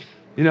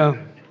You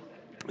know,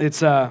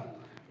 it's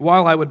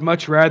while I would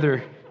much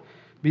rather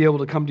be able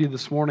to come to you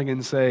this morning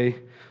and say,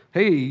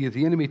 hey,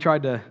 the enemy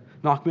tried to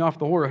knock me off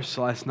the horse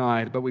last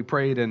night, but we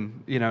prayed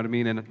and, you know what I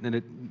mean,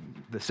 and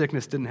the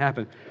sickness didn't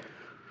happen.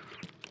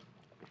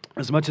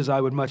 As much as I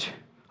would much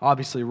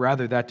obviously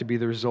rather that to be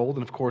the result,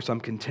 and of course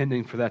I'm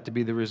contending for that to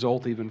be the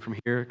result even from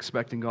here,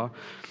 expecting God.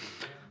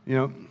 You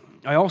know,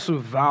 I also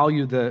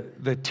value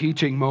the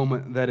teaching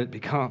moment that it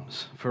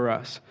becomes for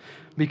us.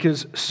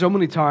 Because so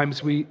many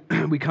times we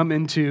come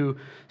into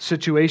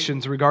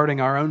situations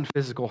regarding our own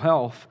physical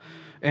health,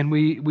 and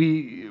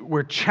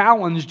we're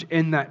challenged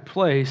in that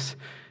place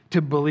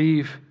to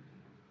believe,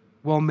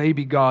 well,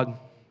 maybe God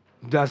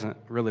doesn't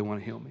really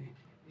want to heal me,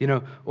 you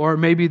know, or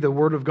maybe the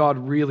Word of God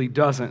really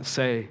doesn't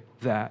say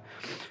that,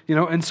 you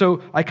know. And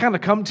so I kind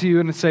of come to you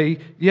and say,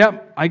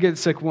 yep, I get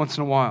sick once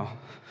in a while,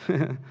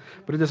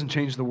 but it doesn't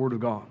change the Word of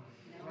God.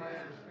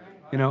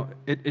 You know,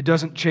 it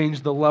doesn't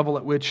change the level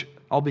at which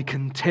I'll be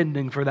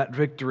contending for that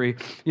victory,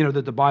 you know,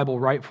 that the Bible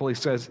rightfully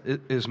says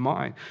is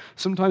mine.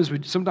 Sometimes we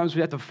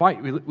have to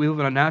fight. We live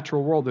in a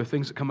natural world. There are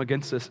things that come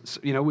against us.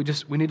 You know,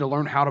 we need to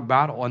learn how to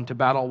battle, and to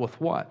battle with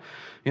what,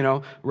 you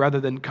know, rather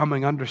than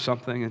coming under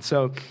something. And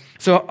so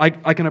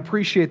I can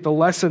appreciate the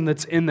lesson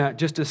that's in that,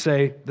 just to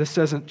say this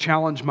doesn't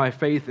challenge my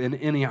faith in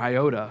any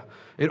iota.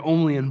 It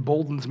only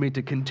emboldens me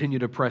to continue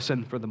to press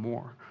in for the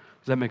more.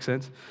 Does that make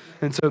sense?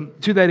 And so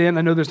to that end,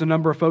 I know there's a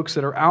number of folks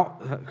that are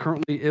out,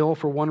 currently ill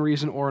for one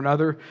reason or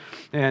another.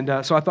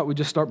 And so I thought we'd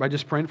just start by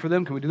just praying for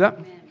them. Can we do that?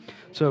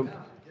 So,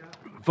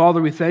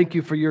 Father, we thank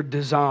you for your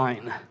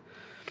design.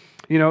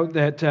 You know,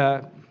 that,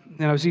 and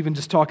I was even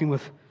just talking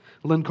with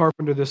Lynn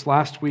Carpenter this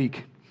last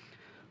week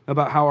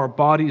about how our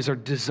bodies are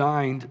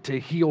designed to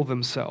heal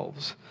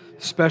themselves,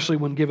 especially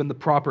when given the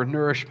proper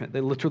nourishment.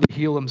 They literally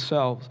heal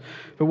themselves.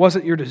 If it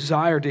wasn't your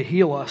desire to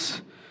heal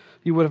us,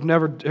 you would have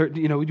never,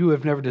 you know, you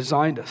have never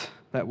designed us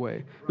that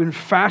way. We've been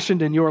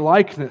fashioned in your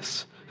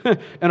likeness,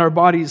 and our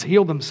bodies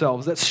heal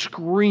themselves. That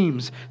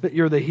screams that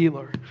you're the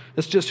healer.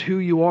 That's just who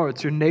you are.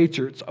 It's your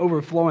nature. It's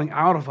overflowing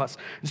out of us.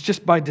 It's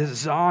just by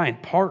design,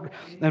 part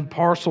and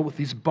parcel with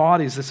these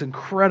bodies, this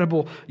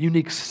incredible,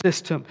 unique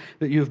system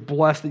that you have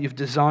blessed, that you've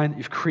designed, that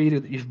you've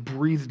created, that you've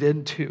breathed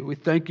into. We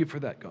thank you for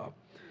that, God.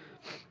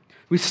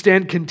 We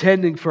stand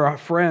contending for our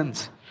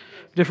friends,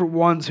 different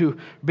ones who are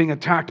being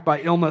attacked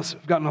by illness,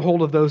 have gotten a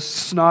hold of those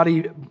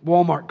snotty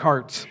Walmart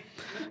carts.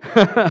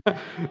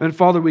 And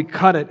Father, we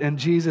cut it in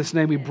Jesus'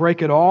 name. We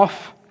break it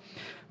off.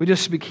 We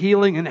just speak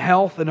healing and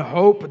health and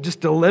hope,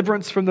 just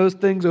deliverance from those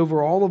things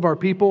over all of our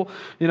people,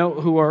 you know,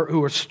 who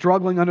are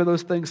struggling under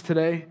those things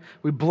today.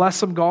 We bless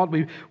them, God.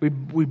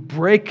 We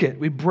break it.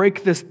 We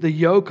break the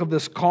yoke of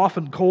this cough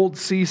and cold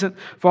season.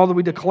 Father,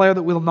 we declare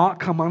that we will not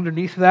come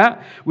underneath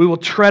that. We will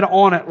tread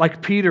on it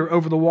like Peter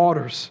over the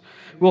waters.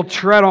 We'll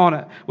tread on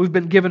it. We've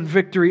been given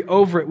victory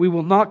over it. We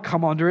will not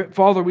come under it.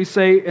 Father, we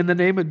say in the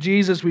name of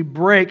Jesus, we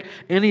break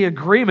any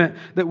agreement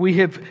that we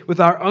have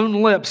with our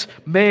own lips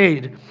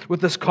made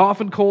with this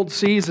cough and cold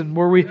season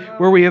where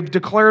we have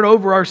declared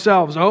over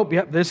ourselves, oh,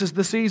 yep, this is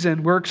the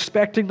season. We're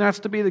expecting that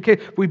to be the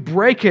case. We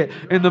break it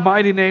in the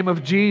mighty name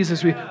of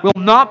Jesus. We will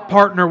not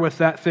partner with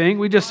that thing.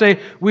 We just say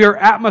we are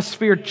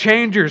atmosphere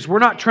changers. We're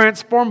not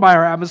transformed by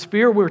our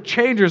atmosphere. We're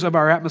changers of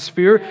our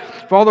atmosphere.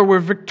 Father, we're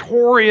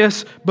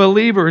victorious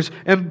believers,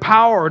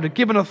 empowered and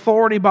given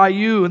authority by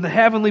you in the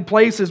heavenly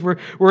places. We're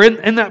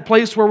in that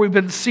place where we've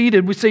been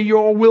seated. We say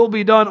your will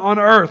be done on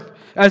earth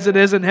as it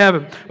is in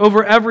heaven.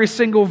 Over every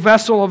single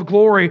vessel of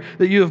glory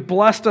that you have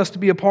blessed us to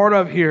be a part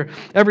of here.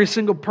 Every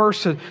single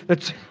person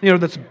that's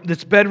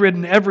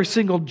bedridden, every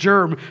single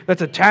germ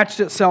that's attached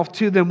itself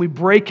to them, we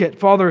break it.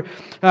 Father,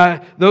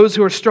 those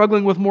who are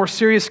struggling with more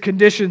serious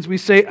conditions, we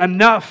say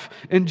enough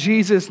in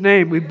Jesus'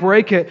 name. We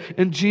break it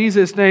in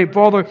Jesus' name.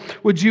 Father,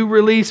 would you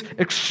release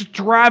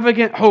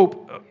extravagant hope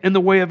in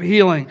the way of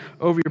healing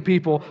over your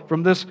people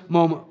from this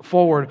moment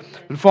forward.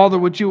 And Father,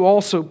 would you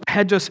also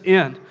hedge us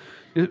in?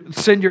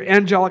 Send your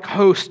angelic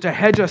host to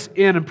hedge us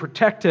in and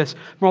protect us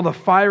from all the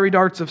fiery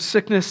darts of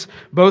sickness,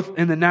 both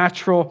in the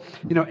natural,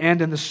 you know,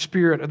 and in the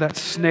spirit of that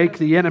snake,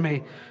 the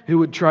enemy, who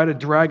would try to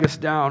drag us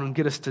down and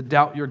get us to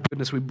doubt your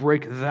goodness. We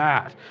break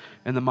that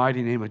in the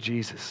mighty name of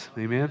Jesus.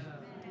 Amen.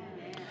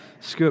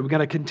 It's good. We've got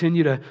to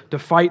continue to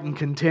fight and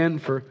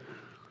contend for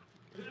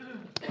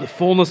the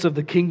fullness of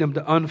the kingdom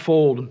to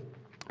unfold.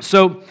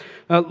 So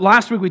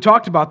last week we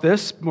talked about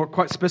this, more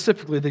quite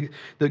specifically,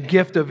 the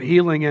gift of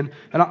healing, and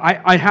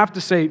I have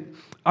to say,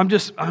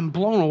 I'm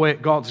blown away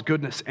at God's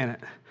goodness in it.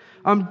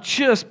 I'm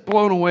just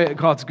blown away at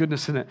God's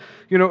goodness in it.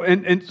 You know,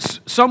 and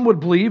some would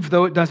believe,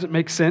 though it doesn't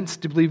make sense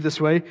to believe this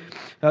way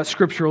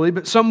scripturally,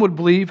 but some would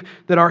believe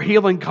that our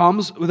healing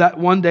comes that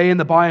one day in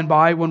the by and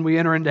by when we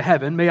enter into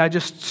heaven. May I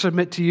just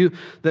submit to you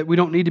that we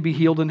don't need to be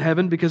healed in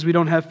heaven because we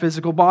don't have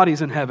physical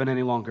bodies in heaven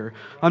any longer.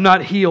 I'm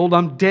not healed,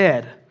 I'm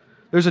dead.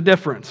 There's a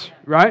difference,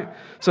 right?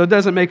 So it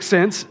doesn't make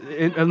sense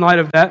in light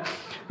of that.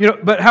 You know,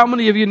 but how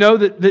many of you know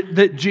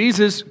that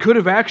Jesus could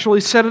have actually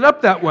set it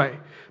up that way?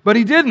 But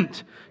he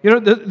didn't.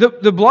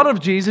 The blood of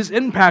Jesus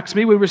impacts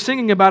me. We were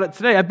singing about it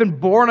today. I've been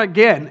born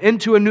again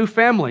into a new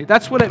family.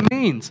 That's what it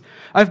means.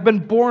 I've been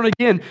born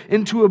again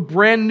into a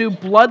brand new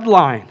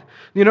bloodline.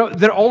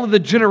 That all of the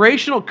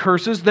generational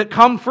curses that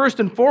come first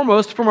and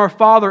foremost from our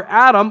father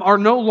Adam are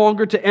no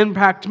longer to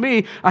impact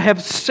me. I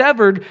have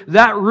severed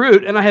that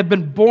root, and I have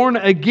been born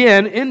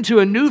again into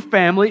a new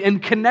family and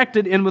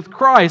connected in with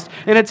Christ.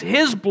 And it's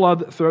His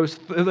blood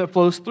that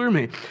flows through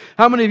me.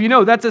 How many of you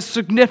know that's a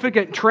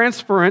significant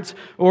transference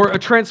or a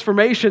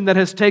transformation that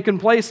has taken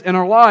place in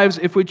our lives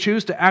if we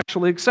choose to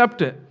actually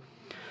accept it?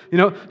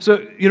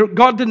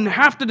 God didn't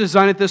have to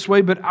design it this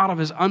way, but out of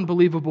His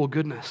unbelievable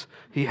goodness,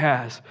 He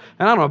has.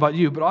 And I don't know about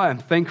you, but I am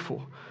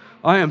thankful.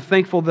 I am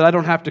thankful that I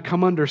don't have to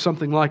come under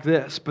something like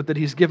this, but that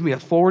He's given me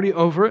authority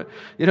over it.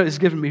 He's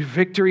given me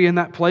victory in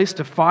that place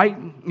to fight,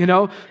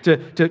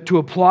 to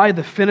apply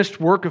the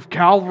finished work of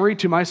Calvary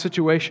to my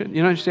situation.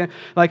 You understand?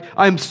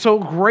 I'm so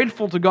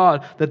grateful to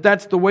God that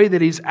that's the way that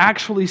He's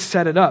actually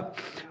set it up.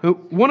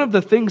 One of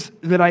the things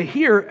that I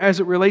hear as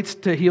it relates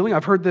to healing,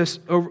 I've heard this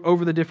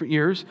over the different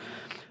years.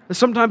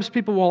 Sometimes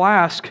people will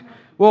ask,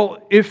 well,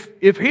 if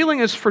healing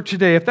is for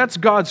today, if that's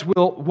God's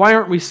will, why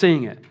aren't we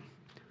seeing it?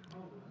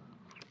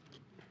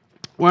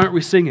 Why aren't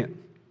we seeing it?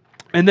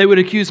 And they would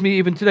accuse me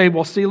even today,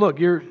 well, see, look,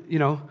 you're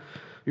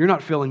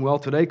not feeling well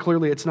today.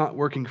 Clearly, it's not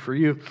working for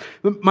you.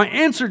 But my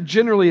answer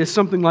generally is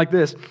something like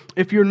this.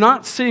 If you're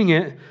not seeing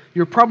it,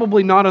 you're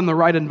probably not in the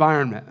right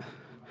environment,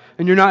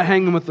 and you're not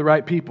hanging with the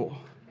right people.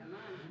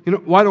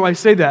 Why do I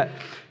say that?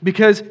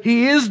 Because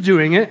He is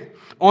doing it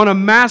on a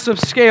massive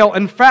scale.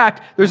 In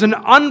fact, there's an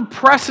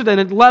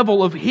unprecedented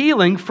level of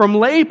healing from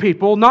lay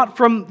people, not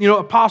from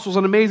apostles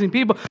and amazing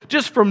people,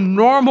 just from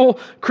normal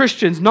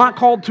Christians, not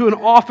called to an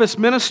office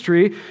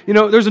ministry.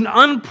 There's an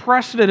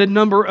unprecedented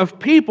number of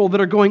people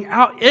that are going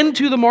out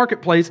into the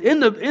marketplace,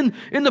 in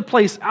the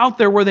place out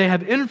there where they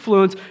have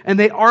influence, and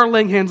they are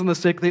laying hands on the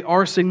sick. They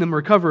are seeing them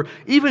recover.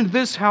 Even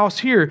this house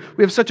here,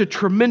 we have such a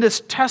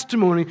tremendous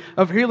testimony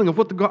of healing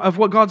of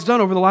what God's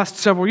done over the last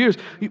several years.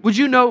 Would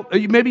you know?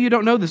 Maybe you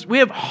don't know this. We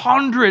have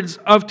hundreds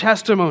of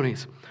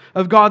testimonies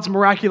of God's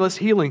miraculous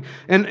healing,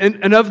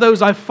 and of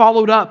those I've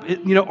followed up.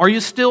 Are you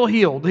still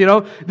healed?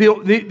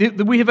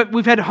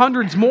 We've had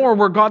hundreds more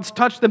where God's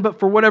touched them, but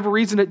for whatever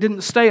reason it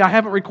didn't stay. I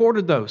haven't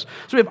recorded those.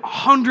 So we have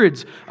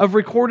hundreds of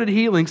recorded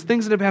healings,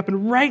 things that have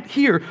happened right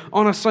here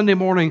on a Sunday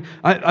morning.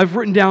 I've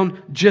written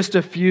down just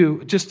a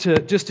few, just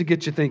to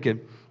get you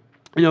thinking.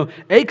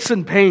 Aches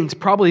and pains,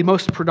 probably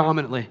most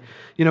predominantly,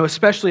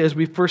 especially as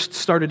we first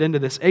started into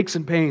this, aches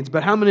and pains.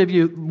 But how many of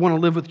you want to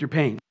live with your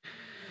pain?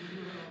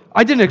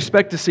 I didn't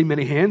expect to see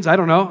many hands. I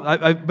don't know.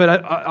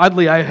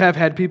 Oddly, I have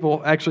had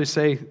people actually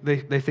say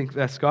they think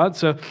that's God.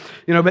 So,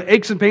 but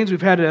aches and pains,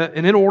 we've had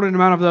an inordinate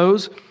amount of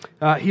those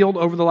healed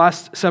over the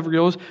last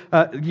several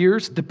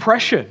years.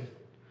 Depression.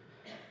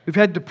 We've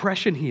had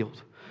depression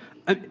healed.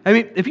 I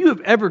mean, if you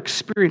have ever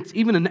experienced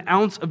even an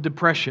ounce of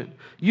depression,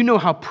 you know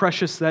how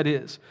precious that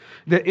is.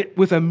 That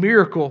with a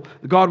miracle,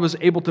 God was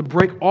able to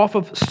break off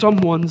of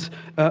someone's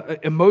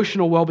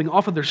emotional well-being,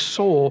 off of their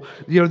soul,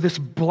 this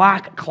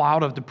black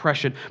cloud of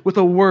depression. With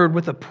a word,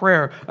 with a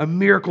prayer, a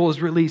miracle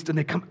is released, and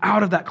they come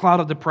out of that cloud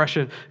of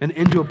depression and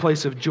into a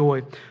place of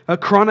joy. A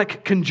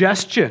chronic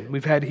congestion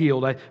we've had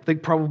healed, I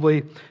think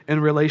probably in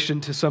relation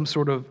to some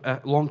sort of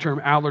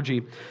long-term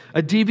allergy.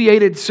 A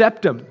deviated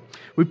septum.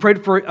 We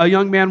prayed for a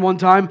young man one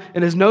time,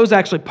 and his nose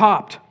actually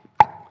popped.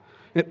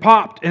 It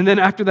popped, and then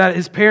after that,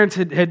 his parents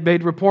had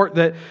made report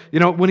that,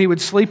 when he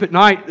would sleep at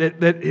night,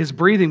 that his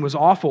breathing was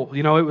awful.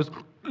 It was,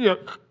 they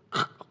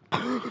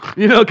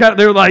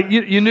were like,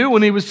 you knew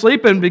when he was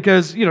sleeping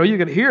because, you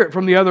could hear it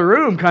from the other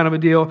room kind of a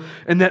deal,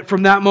 and that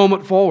from that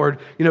moment forward,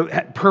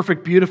 had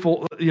perfect,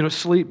 beautiful,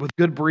 sleep with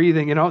good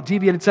breathing,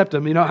 deviated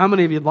septum. How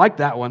many of you like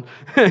that one?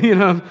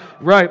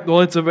 Right,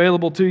 well, it's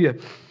available to you.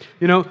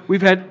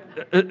 We've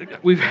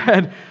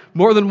had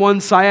more than one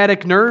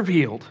sciatic nerve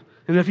healed.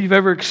 And if you've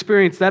ever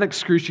experienced that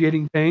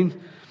excruciating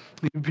pain,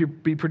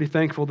 you'd be pretty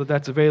thankful that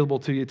that's available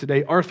to you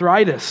today.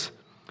 Arthritis.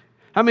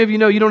 How many of you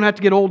know you don't have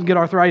to get old and get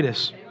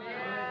arthritis?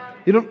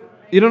 Amen.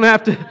 You don't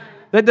have to.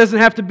 That doesn't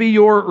have to be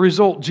your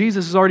result.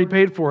 Jesus has already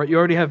paid for it. You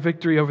already have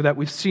victory over that.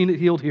 We've seen it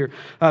healed here.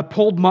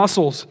 Pulled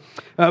muscles.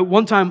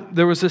 One time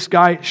there was this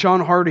guy,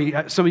 Sean Hardy.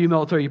 Some of you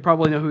military, you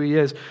probably know who he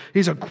is.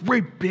 He's a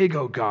great big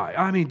old guy.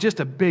 I mean, just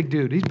a big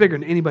dude. He's bigger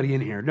than anybody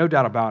in here, no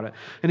doubt about it.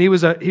 And he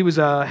was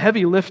a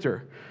heavy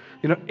lifter.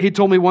 He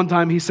told me one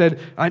time, he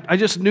said, I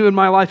just knew in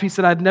my life, he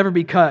said, I'd never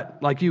be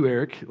cut like you,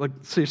 Eric. Like,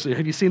 seriously,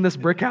 have you seen this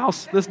brick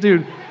house? This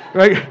dude,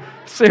 right?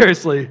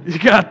 Seriously,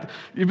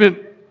 you've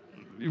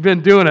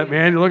been doing it,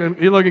 man.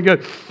 You're looking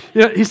good.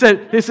 He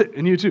said,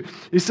 and you too.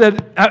 He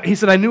said,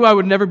 I knew I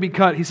would never be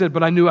cut. He said,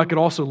 but I knew I could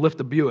also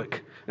lift a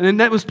Buick. And then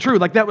that was true.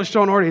 Like, that was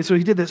Sean Hardy. So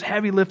he did this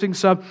heavy lifting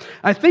stuff.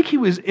 I think he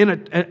was I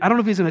don't know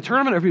if he's in a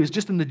tournament or if he was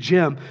just in the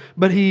gym,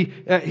 but he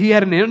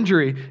had an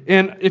injury.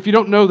 And if you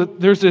don't know that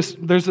there's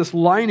this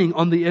lining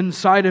on the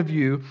inside of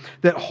you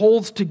that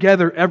holds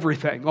together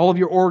everything, all of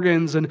your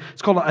organs, and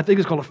I think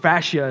it's called a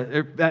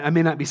fascia. I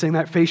may not be saying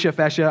that,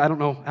 fascia. I don't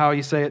know how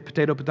you say it.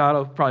 Potato,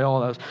 probably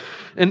all of those.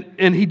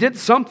 And he did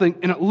something,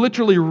 and it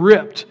literally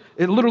ripped.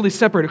 It literally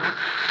separated.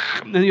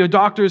 And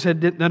doctors had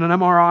done an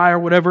MRI or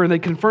whatever, and they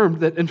confirmed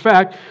that, in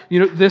fact,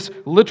 this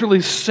literally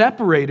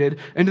separated.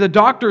 And the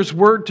doctor's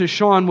word to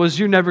Sean was,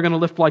 "You're never going to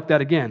lift like that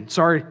again.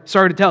 Sorry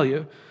to tell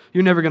you.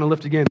 You're never going to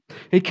lift again."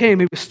 He came,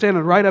 he was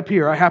standing right up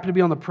here. I happened to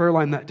be on the prayer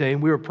line that day,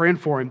 and we were praying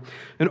for him.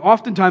 And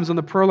oftentimes on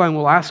the prayer line,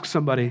 we'll ask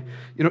somebody,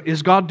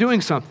 is God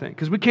doing something?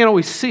 Because we can't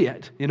always see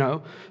it,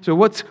 So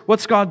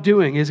what's God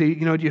doing? Is he,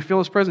 do you feel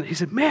His presence? He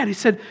said, man, he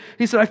said,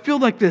 I feel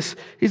like this.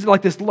 He's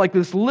like this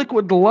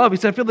liquid love. He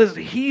said, I feel this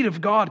heat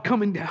of God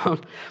coming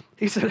down.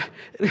 He said,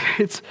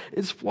 it's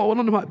flowing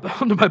onto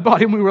my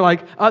body. And we were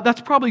like,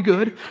 that's probably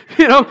good.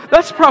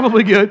 That's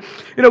probably good.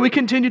 We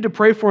continued to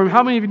pray for him.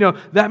 How many of you know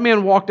that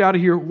man walked out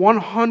of here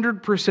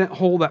 100%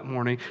 whole that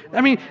morning?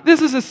 I mean,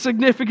 this is a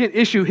significant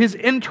issue. His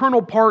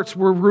internal parts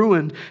were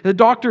ruined. The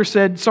doctor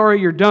said, sorry,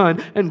 you're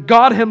done. And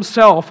God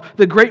Himself,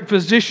 the great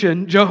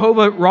physician,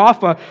 Jehovah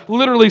Rapha,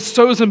 literally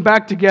sews him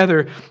back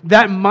together.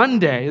 That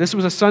Monday, this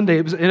was a Sunday,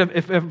 it was,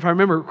 if I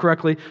remember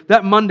correctly,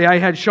 that Monday I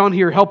had Sean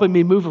here helping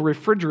me move a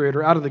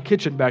refrigerator out of the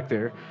kitchen back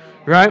there,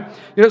 right?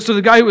 So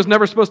the guy who was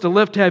never supposed to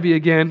lift heavy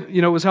again,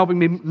 was helping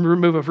me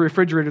remove a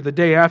refrigerator the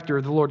day after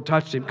the Lord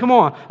touched him. Come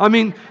on. I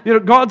mean,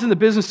 God's in the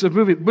business of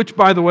moving, which,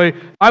 by the way,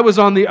 I was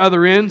on the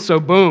other end, so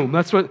boom.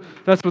 That's what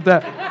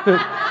that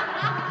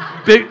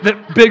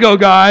big old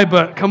guy,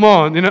 but come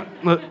on,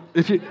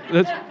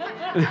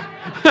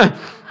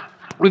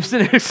 we've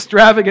seen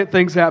extravagant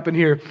things happen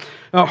here.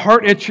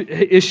 Heart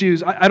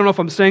issues. I don't know if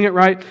I'm saying it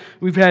right.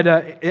 We've had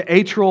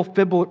atrial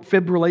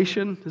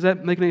fibrillation. Does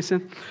that make any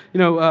sense?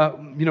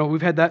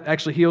 We've had that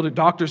actually healed. A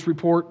doctor's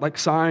report,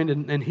 signed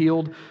and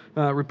healed.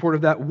 Report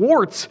of that.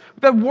 Warts.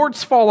 We've had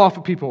warts fall off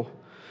of people.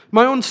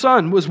 My own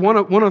son was one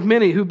of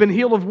many who've been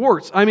healed of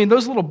warts. I mean,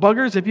 those little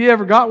buggers, if you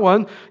ever got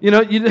one,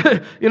 but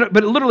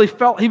it literally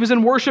fell. He was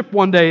in worship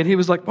one day, and he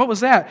was like, what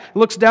was that? He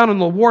looks down,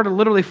 and the wart had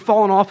literally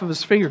fallen off of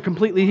his finger,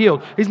 completely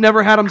healed. He's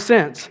never had them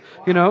since,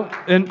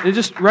 and it's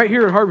just right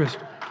here at Harvest.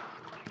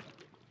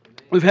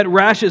 We've had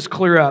rashes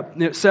clear up,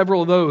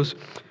 several of those.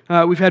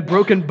 We've had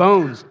broken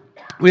bones.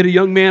 We had a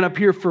young man up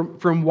here from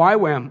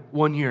YWAM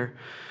one year.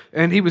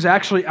 And he was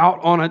actually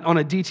out on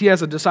a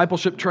DTS, a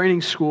discipleship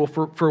training school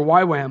for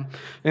YWAM.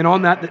 And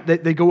on that,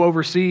 they go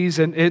overseas.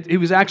 And he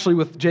was actually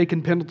with Jake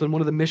and Pendleton,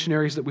 one of the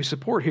missionaries that we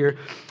support here.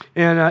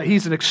 And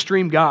he's an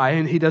extreme guy,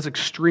 and he does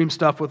extreme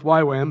stuff with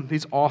YWAM.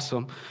 He's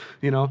awesome,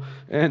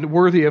 and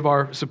worthy of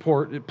our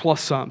support,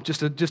 plus some.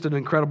 Just an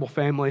incredible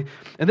family.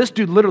 And this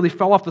dude literally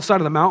fell off the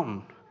side of the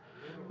mountain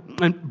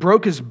and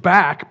broke his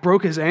back,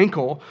 broke his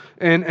ankle,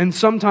 and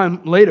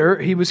sometime later,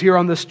 he was here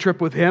on this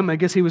trip with him. I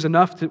guess he was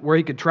enough to where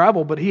he could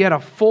travel, but he had a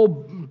full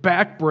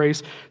back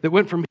brace that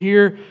went from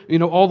here,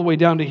 all the way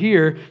down to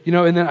here,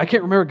 and then I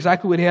can't remember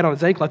exactly what he had on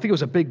his ankle. I think it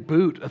was a big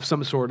boot of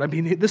some sort. I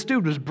mean, this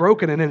dude was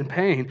broken and in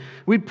pain.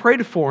 We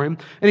prayed for him,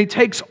 and he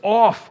takes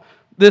off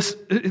this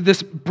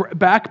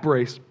back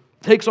brace,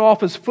 takes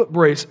off his foot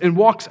brace, and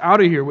walks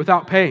out of here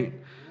without pain.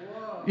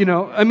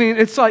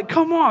 It's like,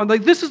 come on,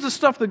 this is the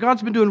stuff that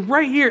God's been doing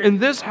right here in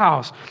this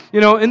house,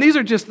 and these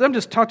are I'm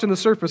just touching the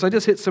surface. I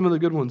just hit some of the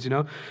good ones,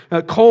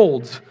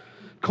 colds,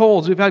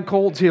 we've had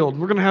colds healed.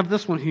 We're going to have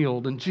this one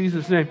healed in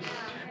Jesus' name.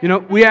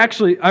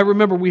 I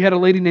remember we had a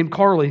lady named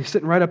Carly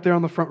sitting right up there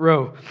on the front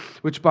row,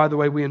 which, by the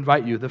way, we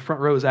invite you. The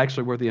front row is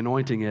actually where the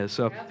anointing is,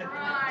 so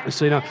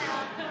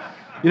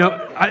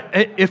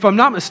if I'm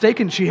not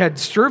mistaken, she had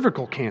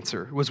cervical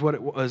cancer, was what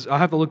it was. I'll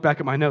have to look back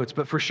at my notes,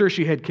 but for sure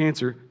she had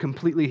cancer,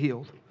 completely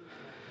healed.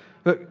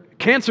 But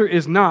cancer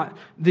is not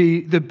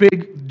the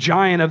big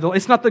giant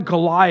it's not the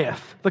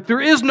Goliath. There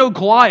is no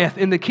Goliath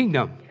in the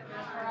kingdom.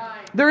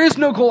 There is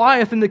no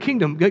Goliath in the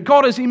kingdom.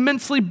 God is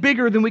immensely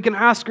bigger than we can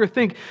ask or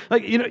think.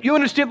 You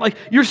understand,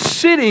 you're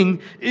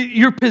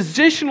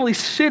positionally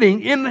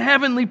sitting in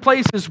heavenly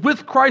places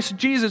with Christ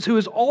Jesus, who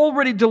has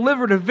already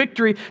delivered a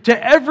victory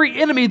to every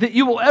enemy that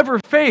you will ever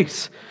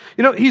face.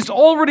 He's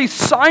already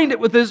signed it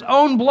with His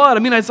own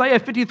blood. Isaiah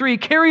 53, He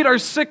carried our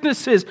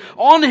sicknesses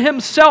on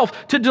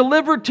Himself to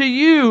deliver to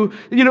you,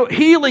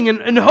 healing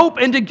and hope,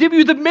 and to give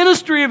you the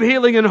ministry of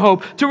healing and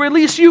hope, to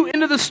release you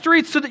into the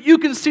streets so that you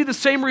can see the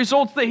same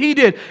results that He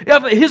did.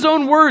 His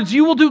own words,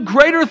 you will do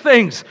greater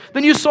things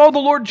than you saw the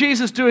Lord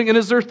Jesus doing in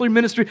His earthly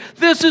ministry.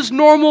 This is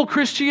normal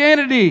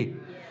Christianity.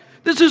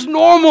 This is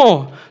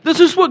normal.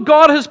 This is what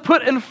God has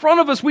put in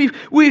front of us. We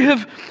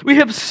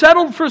have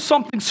settled for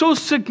something so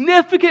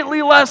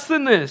significantly less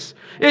than this.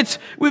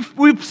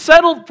 We've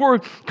settled for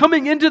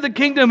coming into the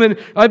kingdom, and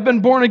I've been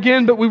born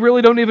again, but we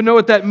really don't even know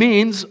what that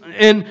means.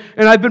 And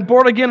I've been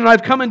born again, and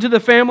I've come into the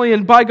family,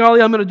 and by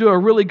golly, I'm going to do a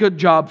really good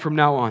job from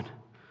now on.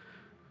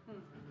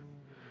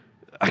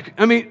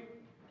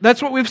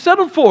 That's what we've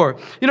settled for.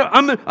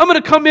 I'm going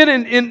to come in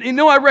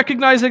and I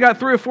recognize I got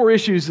 3 or 4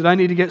 issues that I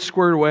need to get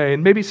squared away,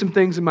 and maybe some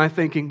things in my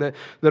thinking that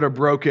are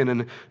broken,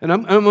 and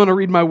I'm going to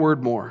read my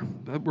word more.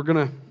 We're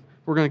going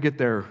to get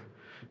there.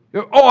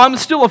 Oh, I'm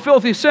still a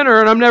filthy sinner,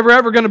 and I'm never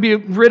ever going to be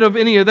rid of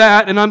any of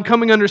that, and I'm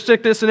coming under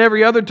sickness and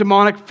every other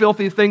demonic,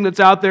 filthy thing that's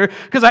out there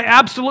because I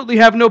absolutely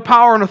have no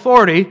power and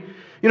authority.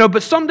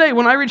 But someday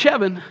when I reach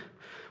heaven,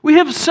 we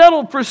have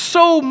settled for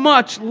so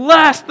much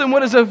less than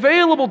what is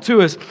available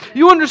to us.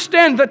 You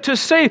understand that to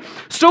say,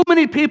 so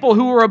many people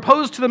who are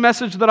opposed to the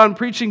message that I'm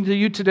preaching to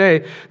you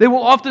today, they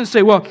will often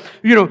say, well,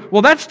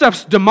 that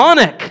stuff's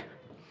demonic.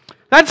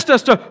 That's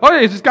just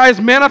this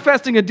guy's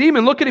manifesting a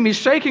demon. Look at him, he's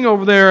shaking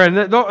over there.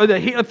 And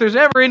if there's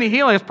ever any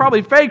healing, it's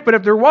probably fake, but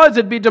if there was,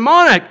 it'd be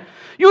demonic.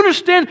 You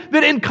understand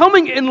that in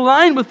coming in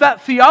line with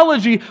that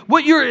theology,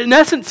 what you're in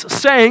essence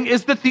saying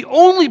is that the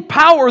only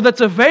power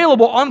that's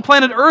available on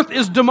planet Earth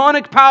is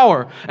demonic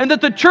power, and that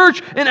the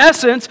church, in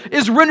essence,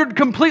 is rendered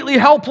completely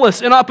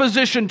helpless in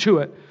opposition to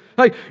it.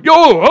 Like,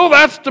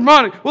 that's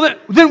demonic. Well,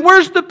 then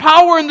where's the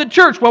power in the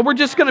church? Well, we're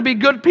just going to be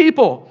good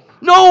people.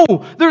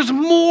 No, there's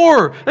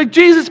more. Like,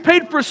 Jesus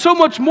paid for so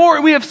much more,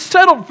 and we have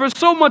settled for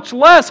so much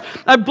less.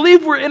 I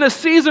believe we're in a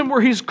season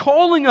where He's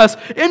calling us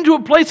into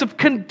a place of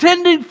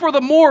contending for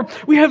the more.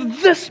 We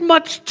have this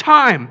much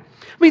time.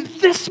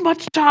 This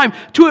much time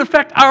to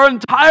affect our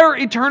entire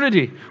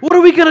eternity. What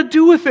are we going to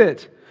do with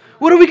it?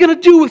 What are we going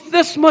to do with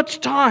this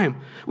much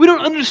time? We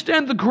don't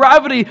understand the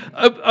gravity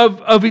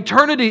of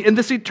eternity and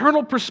this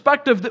eternal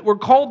perspective that we're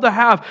called to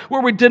have,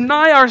 where we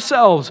deny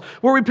ourselves,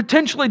 where we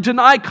potentially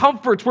deny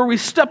comforts, where we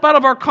step out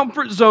of our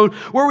comfort zone,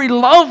 where we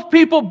love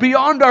people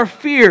beyond our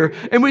fear,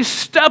 and we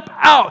step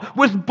out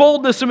with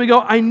boldness and we go,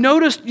 I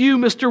noticed you,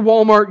 Mr.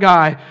 Walmart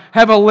guy,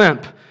 have a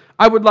limp.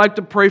 I would like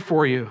to pray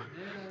for you.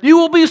 You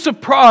will be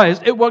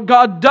surprised at what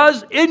God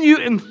does in you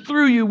and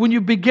through you when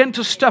you begin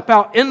to step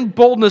out in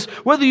boldness,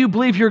 whether you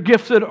believe you're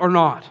gifted or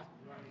not.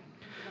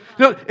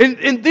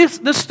 And this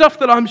stuff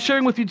that I'm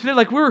sharing with you today,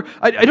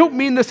 I don't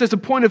mean this as a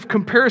point of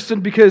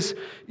comparison because,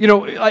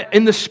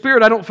 in the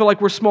spirit, I don't feel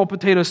like we're small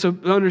potatoes, so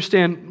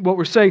understand what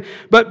we're saying.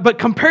 But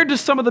compared to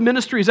some of the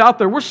ministries out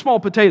there, we're small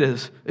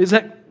potatoes.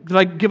 Did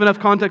I give enough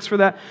context for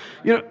that?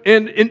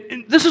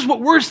 And this is what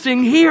we're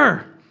seeing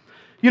here.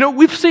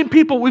 We've seen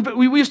people,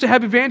 we used to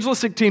have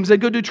evangelistic teams that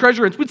go do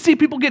treasure hunts. We'd see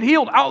people get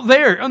healed out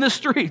there on the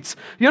streets.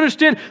 You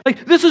understand?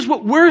 This is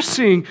what we're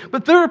seeing.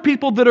 But there are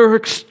people that are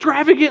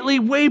extravagantly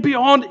way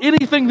beyond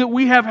anything that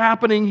we have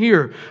happening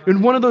here.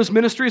 And one of those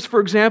ministries,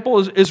 for example,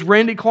 is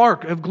Randy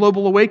Clark of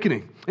Global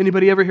Awakening.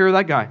 Anybody ever hear of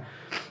that guy?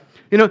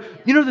 You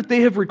know that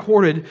they have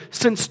recorded,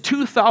 since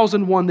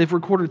 2001, they've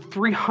recorded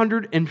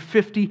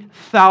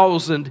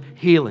 350,000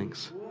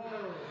 healings.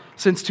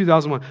 Since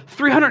 2001.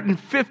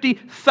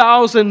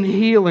 350,000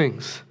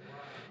 healings.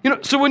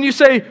 So when you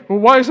say, well,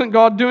 why isn't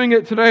God doing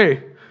it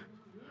today?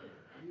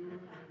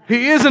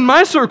 He is in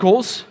my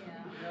circles.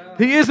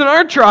 He is in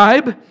our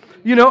tribe.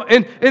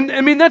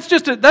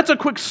 That's a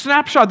quick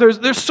snapshot.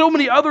 There's so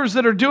many others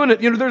that are doing it.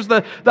 There's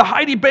the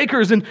Heidi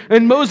Bakers in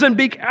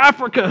Mozambique,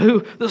 Africa,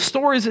 who the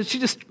story is that she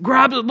just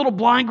grabs a little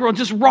blind girl and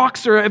just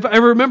rocks her. If I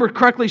remember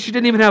correctly, she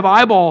didn't even have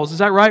eyeballs. Is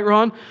that right,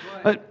 Ron?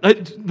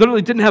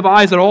 Literally didn't have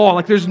eyes at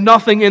all. There's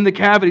nothing in the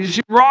cavity.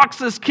 She rocks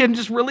this kid and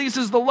just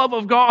releases the love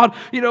of God.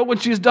 When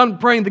she's done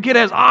praying, the kid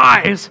has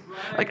eyes.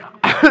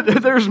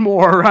 There's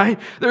more, right?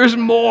 There's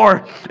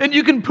more. And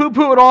you can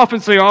poo-poo it off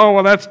and say, oh,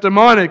 well, that's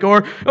demonic.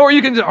 Or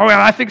you can say, oh,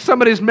 well, I think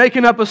somebody's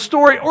making up a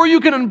story. Or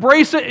you can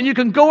embrace it and you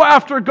can go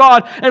after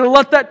God and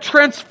let that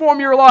transform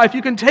your life.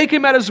 You can take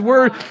Him at His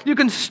word. You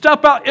can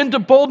step out into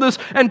boldness,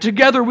 and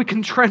together we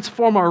can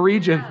transform our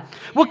region.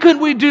 What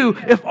could we do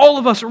if all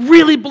of us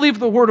really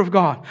believed the Word of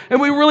God and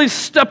we really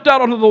stepped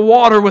out onto the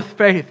water with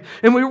faith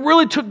and we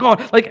really took God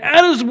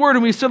at His Word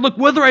and we said, look,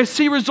 whether I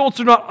see results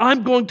or not,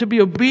 I'm going to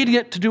be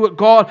obedient to do what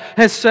God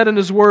has said in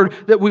His Word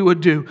that we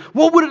would do.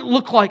 What would it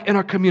look like in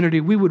our community?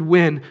 We would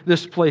win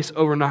this place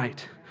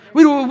overnight.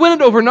 We would win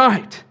it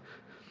overnight.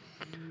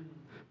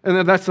 And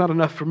then that's not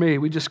enough for me.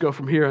 We just go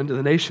from here into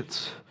the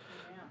nations.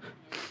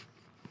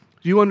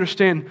 Do you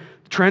understand?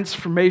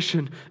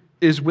 Transformation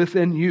is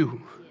within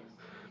you.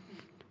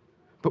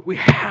 But we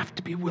have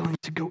to be willing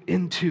to go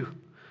into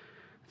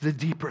the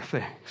deeper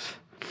things.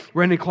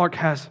 Randy Clark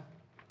has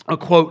a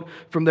quote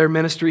from their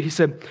ministry. He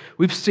said,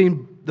 we've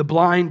seen the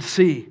blind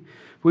see.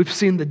 We've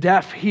seen the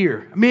deaf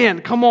hear.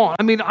 Man, come on.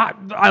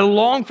 I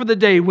long for the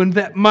day when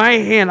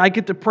I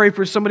get to pray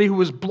for somebody who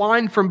was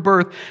blind from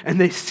birth and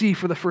they see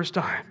for the first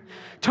time.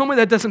 Tell me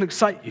that doesn't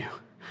excite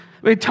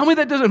you. Tell me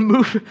that doesn't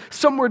move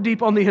somewhere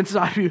deep on the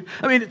inside of you.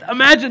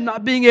 Imagine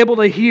not being able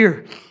to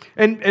hear.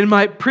 And in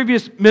my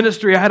previous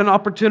ministry, I had an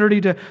opportunity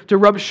to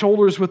rub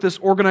shoulders with this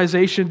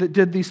organization that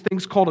did these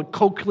things called a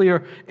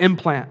cochlear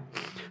implant.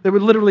 They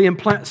would literally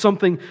implant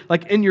something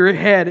in your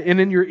head and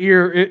in your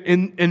ear,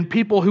 and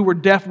people who were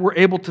deaf were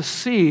able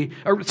to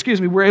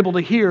were able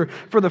to hear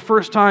for the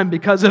first time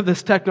because of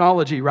this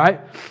technology, right?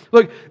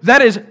 Look,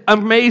 that is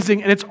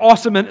amazing and it's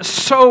awesome and it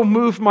so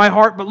moved my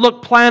heart. But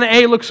look, plan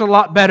A looks a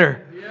lot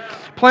better.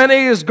 Plan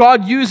A is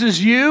God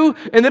uses you,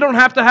 and they don't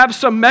have to have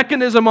some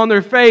mechanism on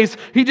their face.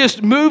 He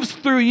just moves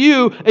through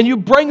you, and you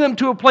bring them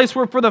to a place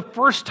where for the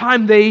first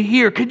time they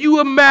hear. Can you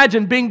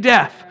imagine being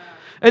deaf?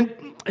 And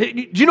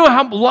do you know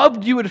how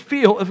loved you would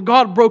feel if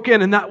God broke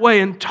in that way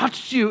and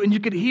touched you and you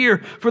could hear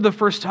for the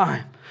first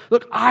time?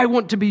 Look, I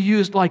want to be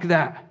used like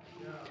that.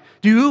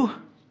 Do you?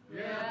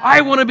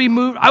 I want to be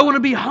moved. I want to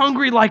be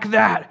hungry like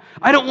that.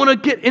 I don't want to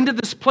get into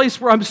this place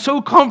where I'm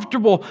so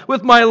comfortable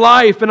with my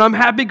life and I'm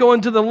happy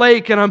going to the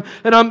lake and I'm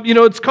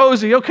it's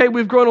cozy. Okay,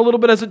 we've grown a little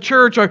bit as a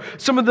church.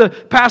 Some of the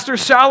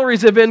pastors'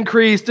 salaries have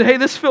increased. Hey,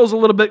 this feels a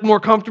little bit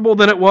more comfortable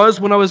than it was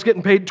when I was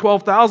getting paid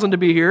 $12,000 to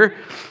be here,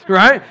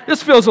 right?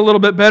 This feels a little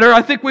bit better.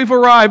 I think we've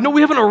arrived. No,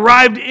 we haven't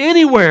arrived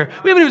anywhere.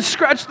 We haven't even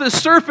scratched the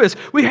surface.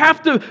 We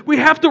have to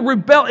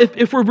rebel.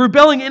 If we're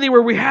rebelling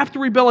anywhere, we have to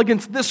rebel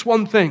against this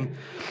one thing.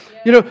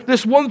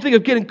 This one thing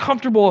of getting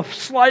comfortable, of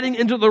sliding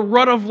into the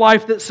rut of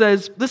life that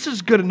says, this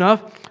is good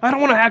enough. I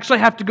don't want to actually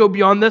have to go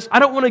beyond this. I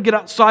don't want to get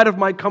outside of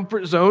my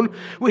comfort zone.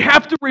 We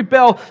have to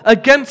rebel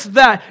against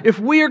that if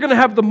we are going to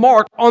have the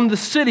mark on the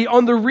city,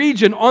 on the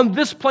region, on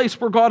this place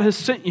where God has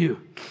sent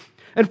you.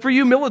 And for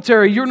you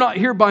military, you're not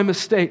here by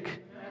mistake.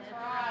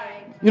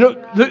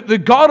 The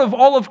God of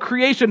all of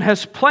creation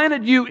has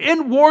planted you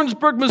in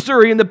Warrensburg,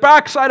 Missouri, in the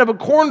backside of a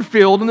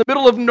cornfield in the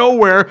middle of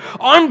nowhere,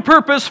 on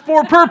purpose,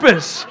 for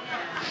purpose.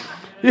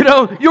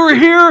 You're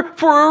here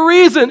for a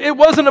reason. It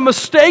wasn't a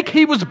mistake.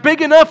 He was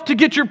big enough to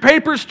get your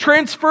papers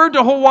transferred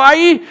to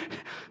Hawaii,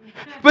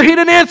 but He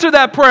didn't answer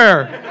that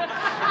prayer.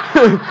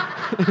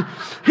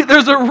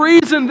 There's a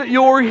reason that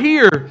you're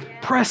here.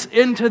 Press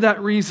into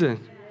that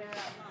reason.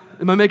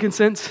 Am I making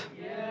sense?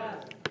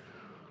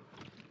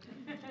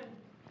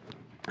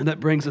 And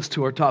that brings us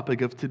to our topic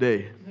of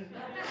today.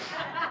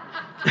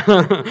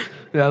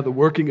 The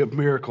working of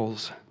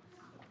miracles.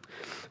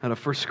 Out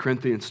of 1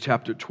 Corinthians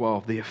chapter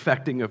 12, the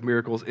effecting of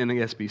miracles,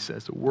 NASB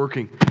says, the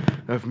working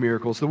of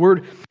miracles. The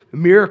word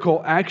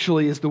miracle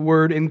actually is the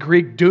word in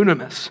Greek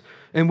dunamis,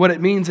 and what it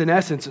means in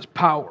essence is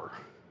power.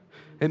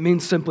 It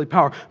means simply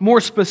power.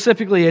 More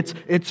specifically,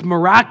 it's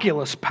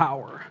miraculous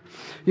power.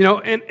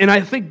 And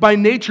I think by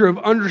nature of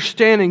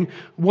understanding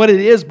what it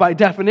is by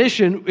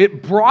definition,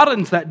 it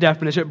broadens that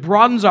definition. It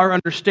broadens our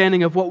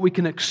understanding of what we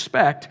can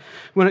expect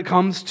when it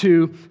comes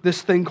to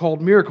this thing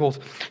called miracles.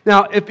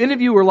 Now, if any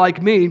of you are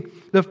like me,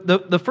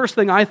 the first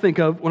thing I think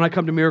of when I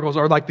come to miracles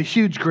are like the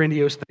huge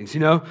grandiose things,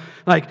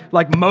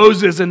 like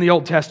Moses in the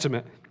Old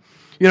Testament.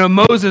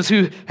 Moses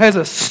who has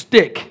a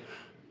stick.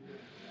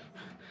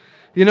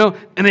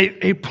 And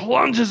he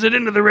plunges it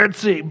into the Red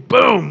Sea.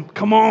 Boom!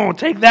 Come on,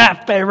 take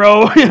that,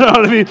 Pharaoh. You know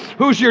what I mean?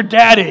 Who's your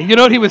daddy? You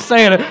know what he was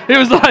saying? It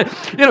was like,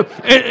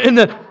 and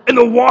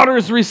the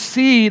waters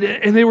recede,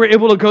 and they were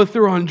able to go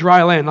through on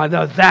dry land. Like,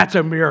 that's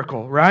a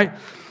miracle, right?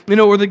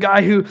 Or the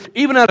guy who,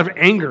 even out of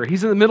anger,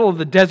 he's in the middle of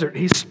the desert,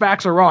 he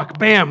smacks a rock,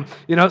 bam,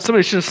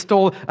 somebody should have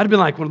stolen. I'd have been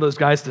like one of those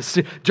guys to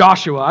see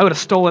Joshua. I would have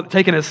stolen,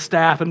 taken his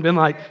staff and been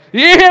like,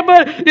 yeah,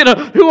 but,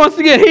 who wants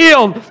to get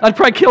healed? I'd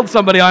probably killed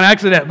somebody on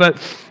accident, but,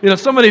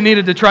 somebody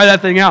needed to try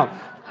that thing out.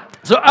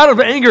 So out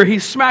of anger, he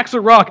smacks a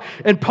rock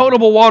and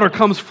potable water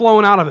comes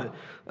flowing out of it.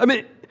 I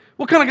mean,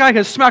 what kind of guy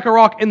can smack a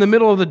rock in the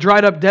middle of the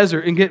dried up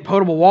desert and get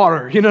potable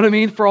water? You know what I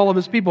mean? For all of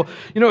his people.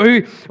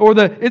 Or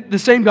the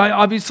same guy,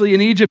 obviously,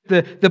 in Egypt,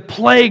 the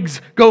plagues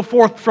go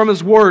forth from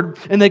his word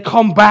and they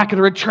come back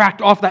and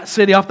retract off that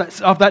city, off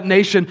that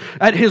nation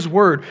at his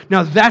word.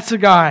 Now, that's a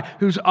guy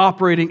who's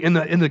operating in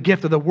the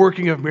gift of the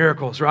working of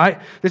miracles, right?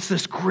 It's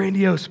this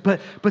grandiose, but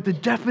the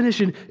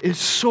definition is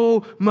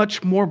so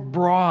much more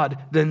broad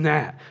than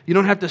that. You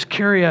don't have to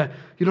carry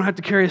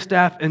a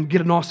staff and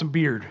get an awesome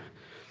beard.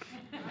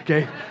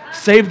 Okay?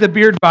 Save the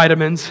beard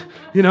vitamins.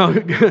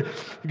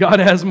 God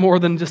has more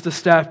than just a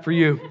staff for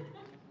you.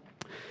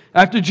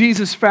 After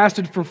Jesus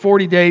fasted for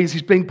 40 days,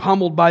 he's being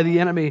pummeled by the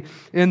enemy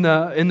in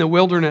the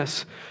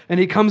wilderness. And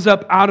he comes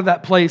up out of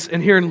that place.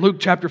 And here in Luke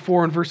chapter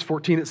 4 and verse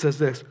 14, it says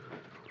this.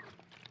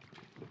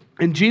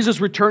 And Jesus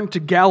returned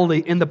to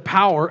Galilee in the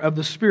power of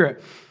the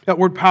Spirit. That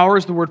word power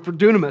is the word for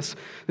dunamis.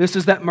 This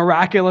is that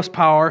miraculous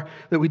power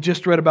that we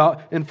just read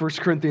about in 1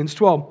 Corinthians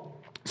 12.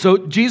 So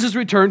Jesus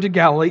returned to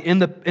Galilee in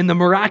the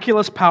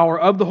miraculous power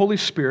of the Holy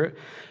Spirit,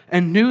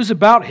 and news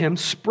about him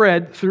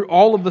spread through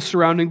all of the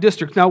surrounding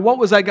districts. Now, what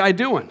was that guy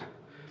doing?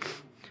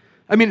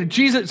 I mean,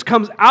 Jesus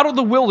comes out of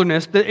the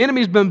wilderness. The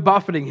enemy's been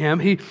buffeting him.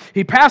 He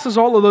passes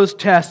all of those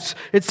tests.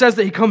 It says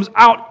that he comes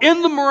out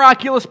in the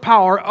miraculous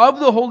power of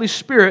the Holy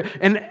Spirit,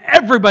 and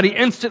everybody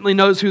instantly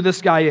knows who this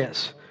guy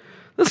is.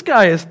 This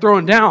guy is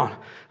thrown down.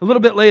 A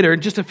little bit later, in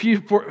just a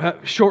few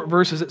short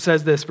verses, it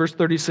says this, verse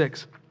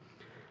 36.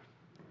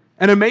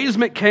 And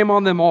amazement came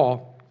on them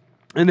all,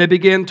 and they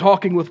began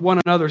talking with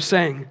one another,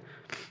 saying,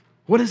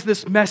 what is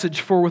this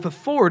message? For with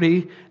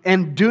authority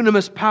and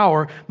dunamis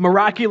power,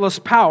 miraculous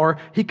power,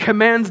 he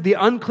commands the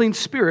unclean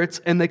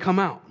spirits, and they come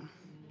out.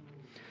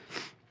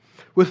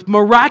 With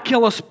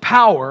miraculous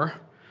power,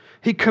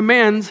 he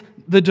commands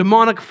the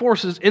demonic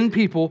forces in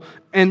people,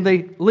 and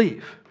they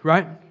leave,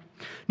 right?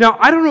 Now,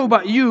 I don't know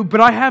about you,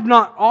 but I have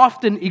not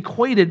often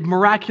equated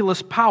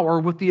miraculous power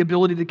with the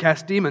ability to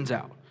cast demons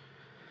out.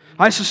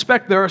 I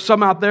suspect there are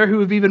some out there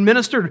who have even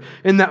ministered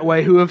in that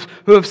way, who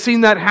have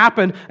seen that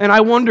happen, and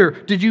I wonder,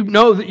 did you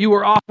know that you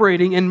were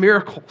operating in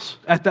miracles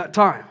at that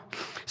time?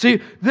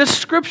 See, this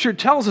scripture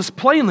tells us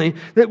plainly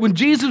that when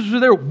Jesus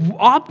was there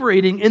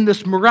operating in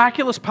this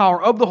miraculous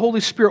power of the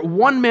Holy Spirit,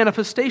 one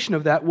manifestation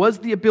of that was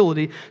the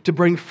ability to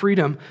bring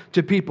freedom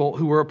to people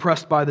who were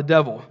oppressed by the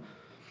devil.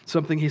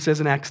 Something he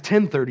says in Acts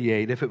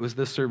 10:38, if it was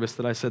this service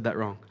that I said that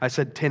wrong. I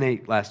said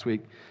 10:8 last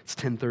week. It's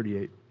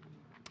 10:38.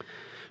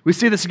 We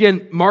see this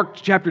again, Mark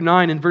chapter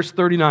 9 and verse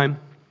 39.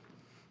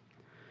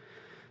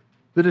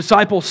 The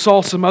disciples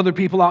saw some other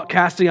people out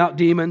casting out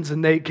demons,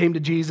 and they came to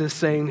Jesus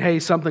saying, hey,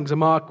 something's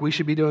amok. We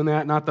should be doing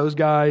that, not those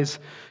guys,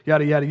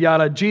 yada, yada,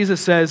 yada.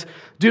 Jesus says,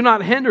 do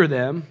not hinder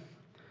them,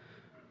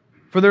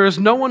 for there is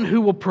no one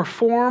who will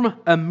perform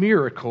a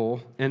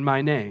miracle in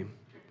my name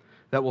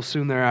that will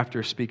soon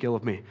thereafter speak ill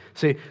of me.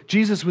 See,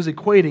 Jesus was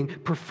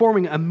equating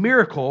performing a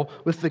miracle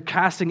with the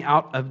casting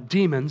out of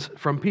demons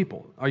from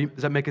people.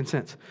 Is that making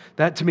sense?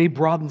 That, to me,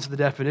 broadens the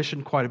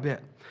definition quite a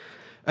bit.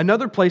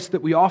 Another place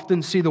that we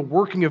often see the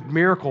working of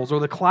miracles, or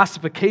the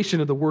classification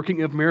of the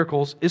working of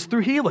miracles, is through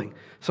healing,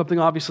 something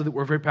obviously that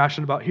we're very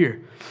passionate about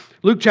here.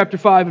 Luke chapter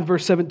 5 and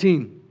verse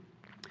 17.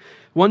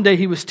 One day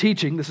he was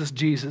teaching, this is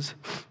Jesus,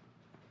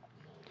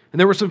 and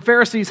there were some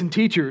Pharisees and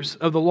teachers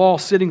of the law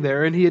sitting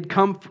there, and they had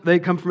come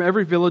from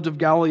every village of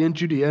Galilee and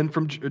Judea and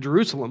from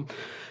Jerusalem.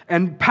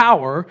 And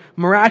power,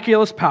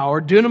 miraculous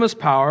power, dunamis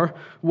power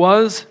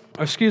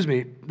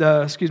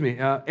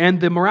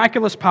and the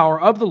miraculous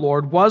power of the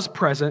Lord was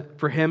present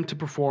for him to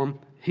perform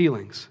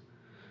healings.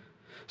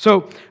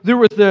 So there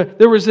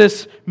was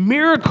this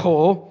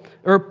miracle,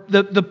 or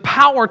the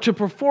power to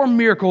perform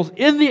miracles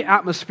in the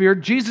atmosphere,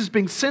 Jesus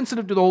being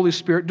sensitive to the Holy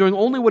Spirit, doing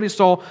only what he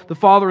saw the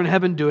Father in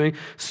heaven doing,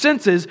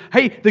 senses,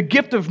 hey, the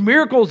gift of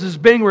miracles is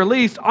being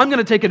released, I'm going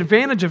to take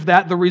advantage of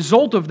that. The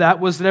result of that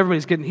was that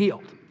everybody's getting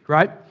healed,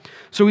 right?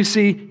 So we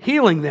see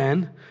healing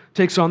then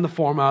takes on the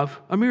form of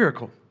a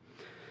miracle.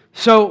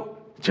 So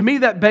to me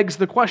that begs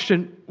the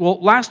question,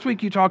 well, last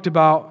week you talked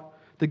about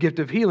the gift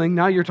of healing,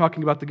 now you're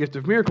talking about the gift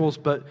of miracles,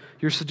 but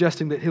you're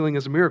suggesting that healing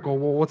is a miracle.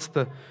 Well, what's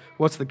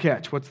the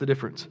catch? What's the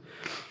difference?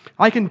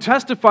 I can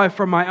testify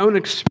from my own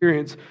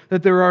experience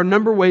that there are a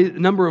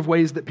number of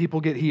ways that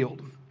people get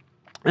healed.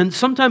 And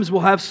sometimes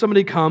we'll have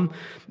somebody come,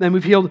 and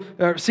we've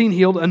seen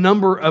healed a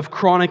number of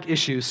chronic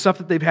issues, stuff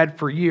that they've had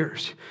for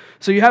years.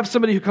 So you have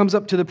somebody who comes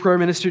up to the prayer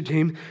ministry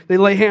team, they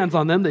lay hands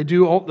on them, they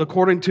do all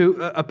according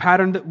to a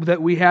pattern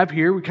that we have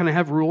here. We kind of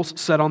have rules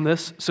set on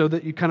this so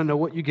that you kind of know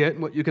what you get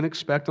and what you can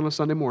expect on a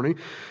Sunday morning.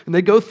 And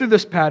they go through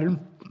this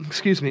pattern,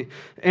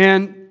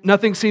 and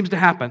nothing seems to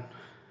happen.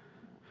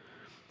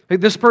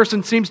 This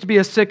person seems to be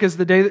as sick as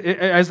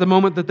the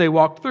moment that they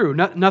walked through.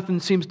 Nothing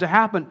seems to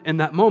happen in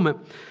that moment.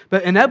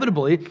 But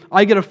inevitably,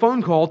 I get a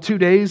phone call 2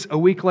 days, a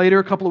week later,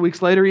 a couple of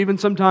weeks later, even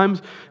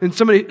sometimes, and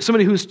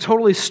somebody who's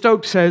totally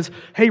stoked says,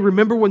 hey,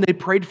 remember when they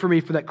prayed for me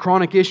for that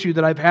chronic issue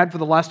that I've had for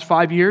the last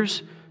 5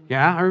 years?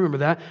 Yeah, I remember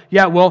that.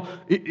 Yeah, well,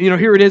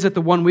 here it is at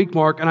the 1 week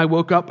mark, and I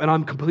woke up and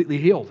I'm completely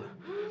healed.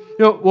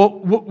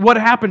 What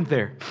happened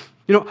there?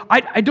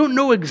 I don't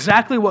know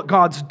exactly what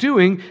God's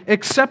doing,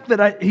 except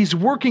that He's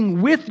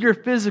working with your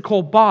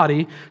physical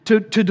body to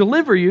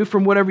deliver you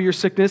from whatever your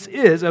sickness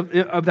is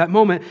of that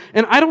moment.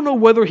 And I don't know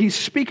whether He's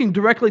speaking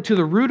directly to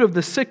the root of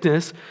the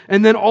sickness,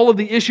 and then all of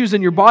the issues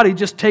in your body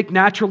just take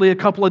naturally a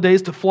couple of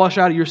days to flush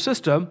out of your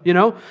system,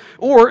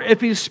 or if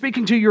He's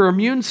speaking to your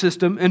immune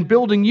system and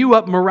building you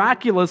up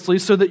miraculously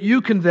so that you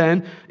can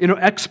then,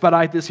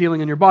 expedite this healing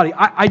in your body.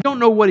 I don't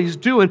know what He's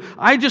doing.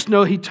 I just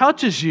know He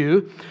touches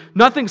you.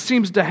 Nothing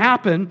seems to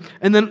happen,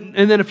 and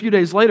then a few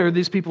days later,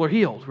 these people are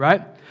healed,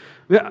 right?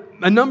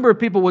 A number of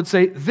people would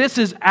say, this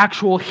is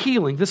actual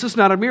healing. This is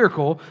not a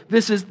miracle.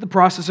 This is the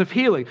process of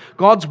healing.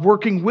 God's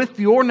working with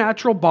your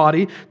natural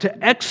body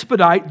to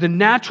expedite the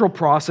natural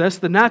process,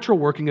 the natural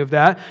working of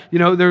that.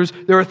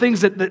 There are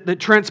things that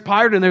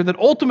transpired in there that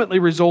ultimately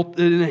result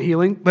in a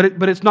healing,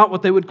 but it's not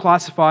what they would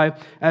classify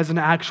as an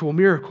actual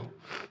miracle.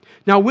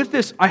 Now, with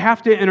this, I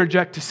have to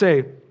interject to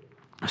say,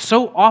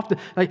 so often,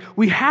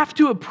 we have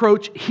to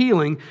approach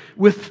healing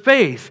with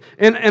faith.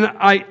 And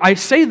I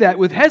say that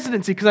with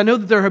hesitancy because I know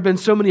that there have been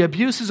so many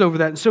abuses over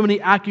that and so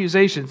many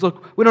accusations.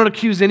 Look, we don't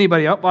accuse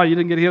anybody, you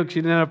didn't get healed because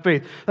you didn't have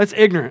faith. That's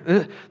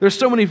ignorant. There's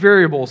so many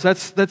variables.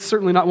 That's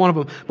certainly not one of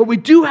them. But we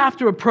do have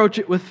to approach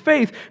it with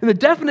faith. And the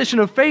definition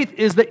of faith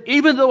is that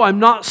even though I'm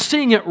not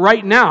seeing it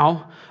right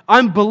now,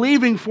 I'm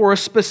believing for a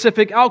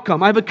specific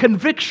outcome. I have a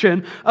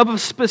conviction of a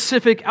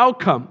specific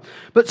outcome.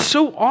 But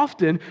so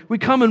often, we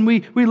come and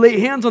we lay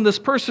hands on this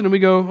person and we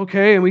go,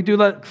 okay, and we do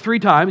that 3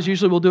 times.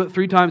 Usually we'll do it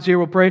 3 times here.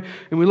 We'll pray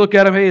and we look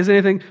at him, hey, is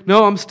anything?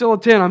 No, I'm still a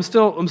 10. I'm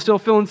still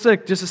feeling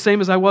sick, just the same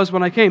as I was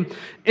when I came.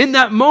 In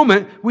that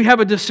moment, we have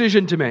a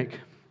decision to make.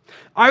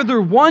 Either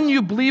 1,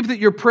 you believe that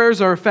your prayers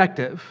are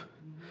effective,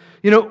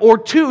 or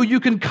 2, you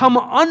can come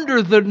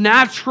under the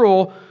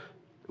natural,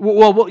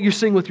 what you're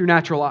seeing with your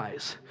natural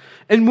eyes.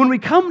 And when we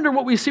come to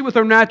what we see with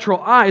our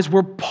natural eyes,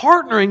 we're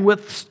partnering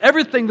with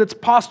everything that's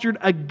postured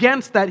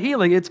against that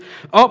healing. It's,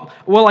 oh,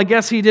 well, I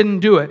guess he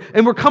didn't do it.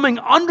 And we're coming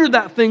under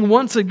that thing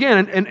once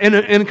again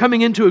and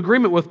coming into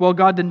agreement with, well,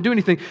 God didn't do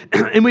anything.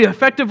 And we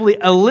effectively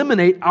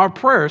eliminate our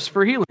prayers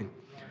for healing.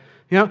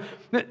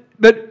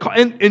 But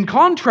in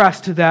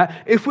contrast to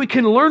that, if we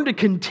can learn to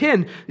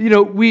contend,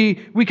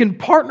 we can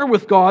partner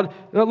with God.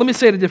 Let me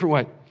say it a different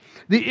way.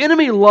 The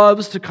enemy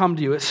loves to come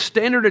to you. It's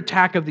standard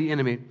attack of the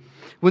enemy.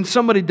 When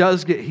somebody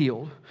does get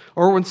healed,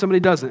 or when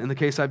somebody doesn't, in the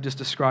case I've just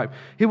described,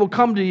 he will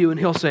come to you and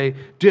he'll say,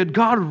 did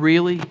God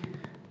really?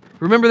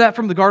 Remember that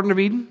from the Garden of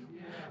Eden?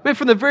 Man,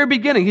 from the very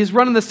beginning, he's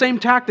running the same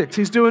tactics.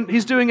 He's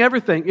doing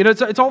everything.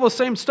 It's all the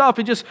same stuff.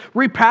 He just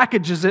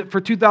repackages it for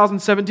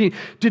 2017.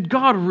 Did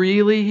God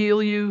really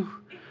heal you?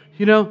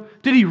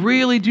 Did he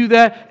really do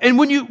that? And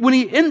when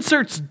he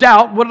inserts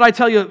doubt, what did I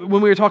tell you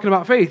when we were talking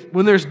about faith?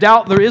 When there's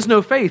doubt, there is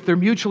no faith. They're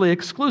mutually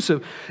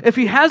exclusive. If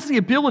he has the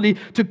ability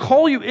to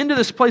call you into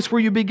this place where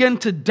you begin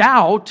to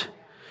doubt,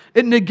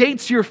 it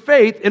negates your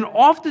faith, and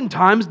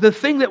oftentimes the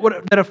thing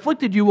that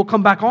afflicted you will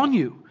come back on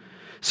you.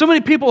 So many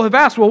people have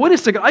asked, well, wait a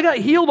second, I got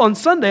healed on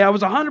Sunday. I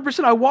was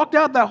 100%. I walked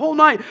out that whole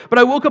night, but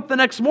I woke up the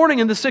next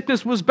morning and the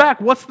sickness was back.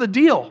 What's the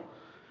deal?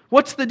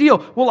 What's the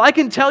deal? Well, I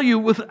can tell you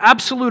with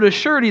absolute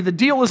assurity, the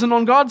deal isn't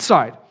on God's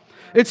side.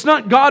 It's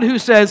not God who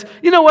says,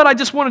 you know what, I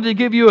just wanted to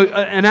give you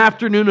an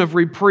afternoon of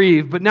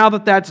reprieve, but now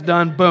that that's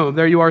done, boom,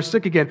 there you are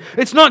sick again.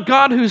 It's not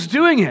God who's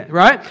doing it,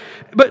 right?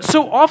 But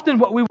so often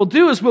what we will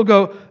do is we'll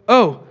go,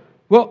 oh,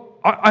 well,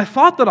 I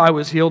thought that I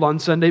was healed on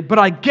Sunday, but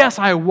I guess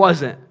I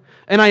wasn't.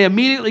 And I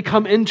immediately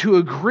come into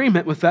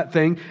agreement with that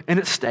thing, and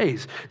it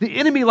stays. The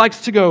enemy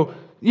likes to go,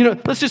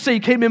 let's just say you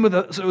came in with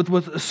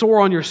a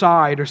sore on your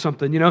side or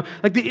something,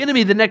 Like the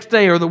enemy the next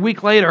day or the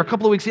week later, or a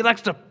couple of weeks, he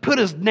likes to put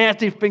his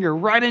nasty finger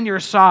right in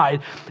your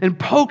side and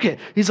poke it.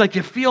 He's like,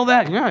 you feel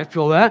that? Yeah, I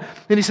feel that.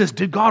 And he says,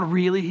 did God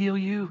really heal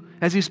you?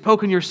 As he's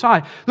poking your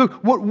side.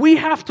 Look, what we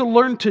have to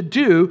learn to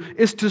do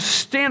is to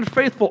stand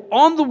faithful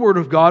on the Word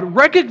of God,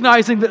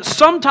 recognizing that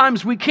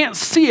sometimes we can't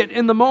see it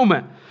in the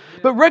moment.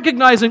 But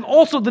recognizing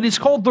also that he's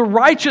called the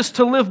righteous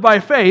to live by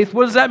faith.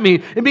 What does that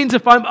mean? It means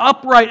if I'm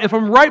upright, if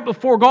I'm right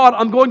before God,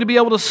 I'm going to be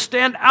able to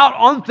stand out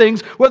on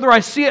things, whether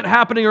I see it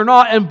happening or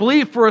not, and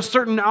believe for a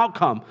certain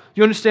outcome.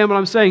 You understand what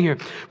I'm saying here?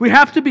 We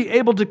have to be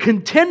able to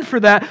contend for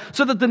that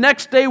so that the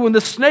next day when the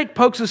snake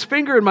pokes his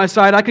finger in my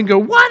side, I can go,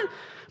 what?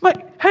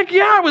 Heck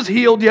yeah, I was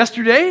healed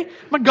yesterday.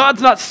 My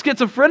God's not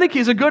schizophrenic.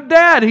 He's a good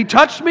dad. He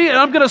touched me, and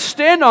I'm going to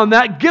stand on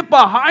that. Get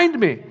behind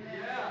me.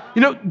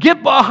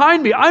 Get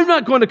behind me. I'm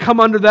not going to come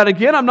under that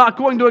again. I'm not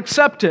going to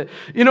accept it.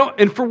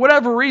 And for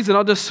whatever reason,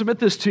 I'll just submit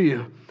this to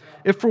you.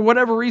 If for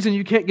whatever reason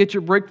you can't get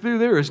your breakthrough,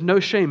 there is no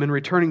shame in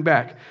returning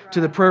back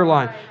to the prayer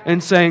line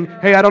and saying,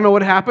 hey, I don't know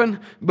what happened,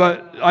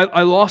 but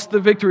I lost the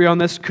victory on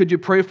this. Could you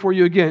pray for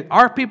you again?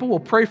 Our people will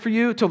pray for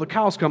you till the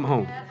cows come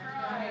home.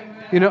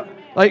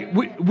 Like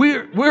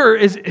we're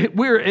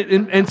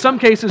in some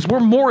cases, we're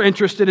more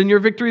interested in your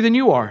victory than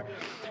you are.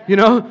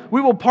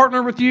 We will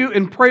partner with you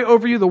and pray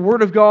over you the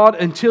Word of God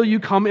until you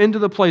come into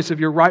the place of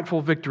your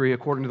rightful victory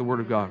according to the Word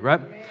of God, right?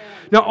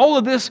 Now, all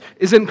of this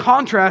is in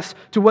contrast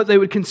to what they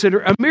would consider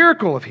a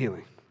miracle of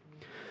healing.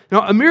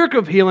 Now, a miracle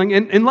of healing,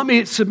 and let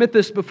me submit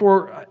this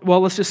before,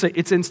 well, let's just say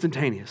it's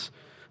instantaneous.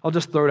 I'll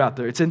just throw it out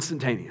there. It's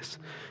instantaneous.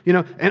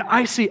 And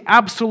I see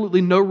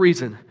absolutely no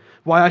reason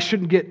why I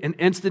shouldn't get an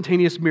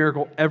instantaneous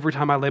miracle every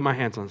time I lay my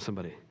hands on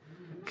somebody,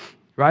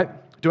 right?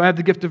 Do I have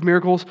the gift of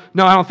miracles?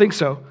 No, I don't think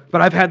so.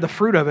 But I've had the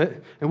fruit of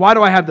it. And why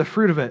do I have the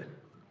fruit of it?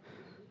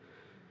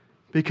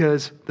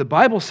 Because the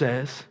Bible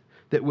says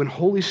that when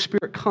Holy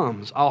Spirit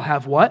comes, I'll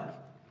have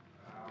what?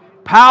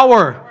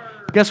 Power.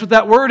 Guess what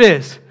that word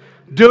is?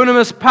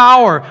 Dunamis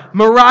power.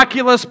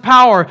 Miraculous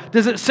power.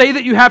 Does it say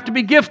that you have to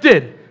be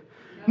gifted?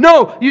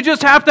 No, you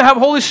just have to have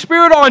Holy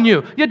Spirit on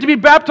you. You have to be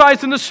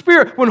baptized in the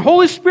Spirit. When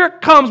Holy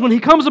Spirit comes, when He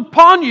comes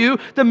upon you,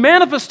 the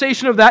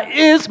manifestation of that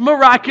is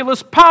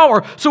miraculous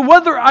power. So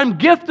whether I'm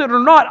gifted or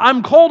not,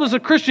 I'm called as a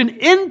Christian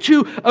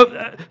into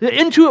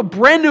a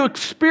brand new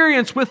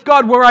experience with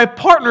God where I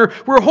partner,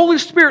 where Holy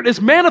Spirit is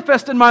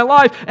manifest in my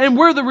life, and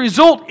where the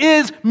result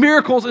is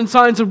miracles and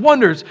signs and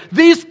wonders.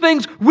 These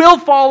things will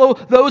follow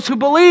those who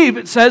believe,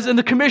 it says in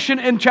the commission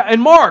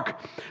in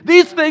Mark.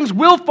 These things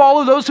will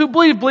follow those who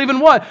believe. Believe in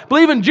what?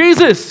 Believe in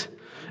Jesus.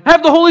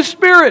 Have the Holy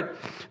Spirit.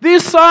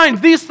 These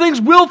signs, these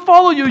things will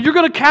follow you. You're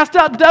going to cast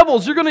out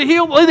devils. You're going to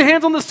heal, lay the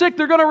hands on the sick.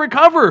 They're going to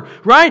recover,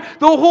 right?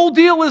 The whole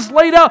deal is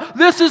laid out.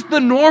 This is the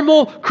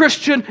normal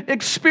Christian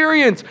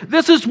experience.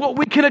 This is what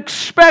we can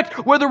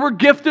expect whether we're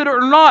gifted or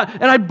not.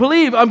 And I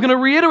believe, I'm going to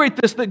reiterate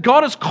this, that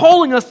God is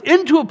calling us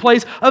into a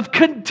place of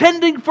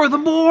contending for the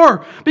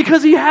more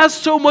because He has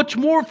so much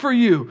more for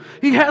you.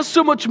 He has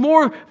so much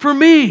more for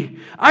me.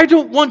 I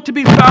don't want to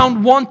be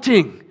found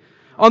wanting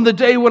on the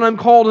day when I'm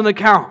called an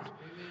account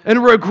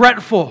and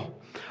regretful.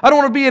 I don't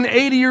want to be an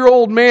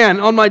 80-year-old man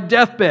on my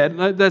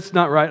deathbed. That's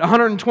not right.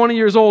 120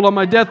 years old on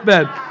my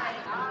deathbed.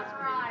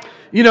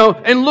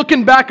 And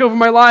looking back over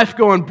my life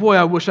going, boy,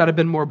 I wish I'd have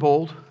been more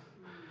bold.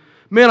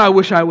 Man, I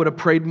wish I would have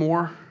prayed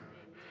more.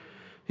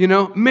 You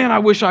know, man, I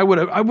wish I would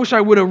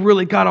have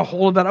really got a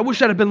hold of that. I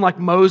wish I'd have been like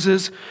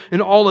Moses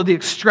and all of the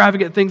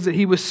extravagant things that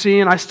he was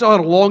seeing. I still had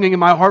a longing in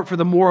my heart for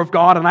the more of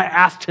God, and I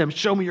asked him,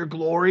 show me your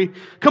glory.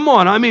 Come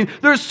on, I mean,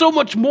 there's so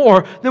much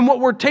more than what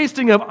we're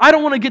tasting of. I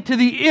don't want to get to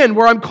the end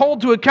where I'm called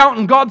to account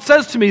and God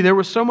says to me, there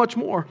was so much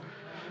more.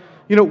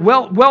 You know,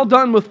 well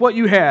done with what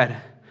you had.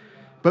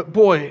 But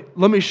boy,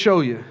 let me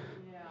show you.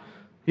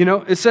 You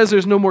know, it says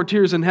there's no more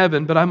tears in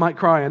heaven, but I might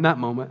cry in that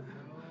moment.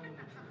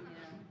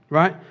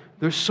 Right?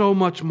 There's so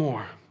much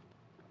more.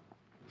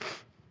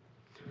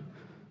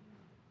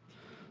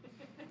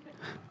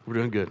 We're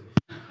doing good.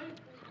 And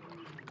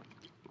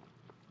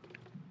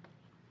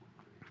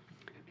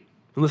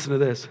listen to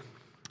this.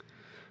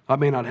 I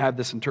may not have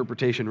this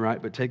interpretation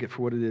right, but take it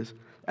for what it is.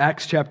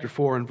 Acts chapter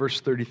 4 and verse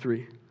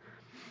 33.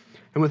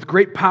 And with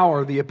great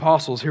power the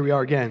apostles, here we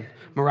are again,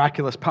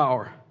 miraculous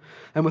power.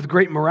 And with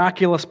great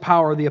miraculous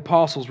power the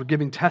apostles were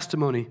giving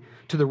testimony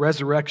to the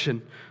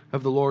resurrection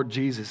of the Lord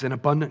Jesus, and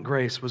abundant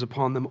grace was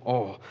upon them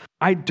all.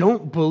 I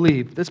don't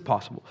believe this is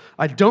possible.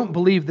 I don't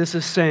believe this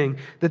is saying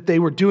that they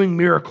were doing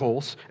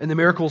miracles and the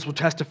miracles were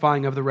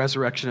testifying of the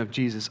resurrection of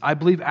Jesus. I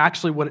believe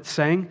actually what it's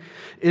saying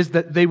is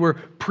that they were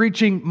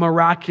preaching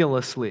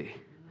miraculously.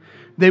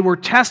 They were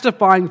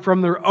testifying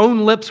from their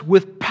own lips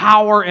with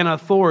power and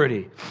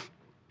authority.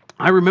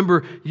 I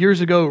remember years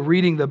ago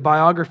reading the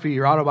biography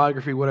or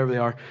autobiography, whatever they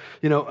are,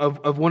 you know,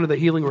 of one of the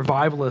healing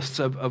revivalists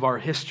of our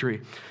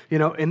history. You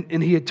know,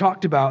 and he had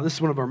talked about, this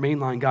is one of our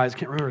mainline guys, I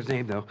can't remember his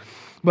name though,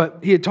 but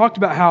he had talked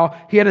about how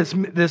he had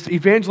this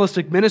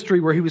evangelistic ministry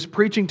where he was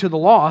preaching to the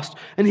lost,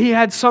 and he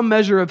had some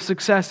measure of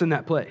success in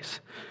that place.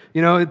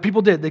 You know,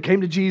 people did. They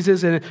came to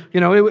Jesus, and, you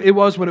know, it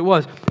was what it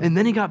was. And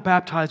then he got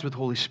baptized with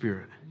Holy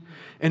Spirit.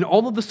 And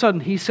all of a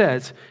sudden, he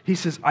says,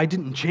 I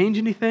didn't change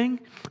anything.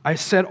 I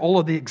said all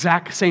of the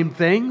exact same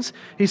things.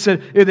 He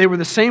said, they were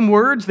the same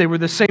words, they were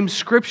the same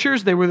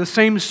scriptures, they were the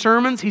same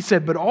sermons. He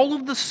said, but all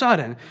of a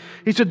sudden,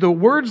 he said, the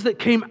words that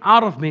came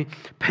out of me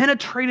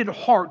penetrated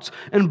hearts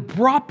and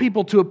brought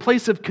people to a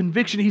place of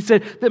conviction. He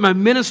said that my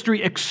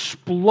ministry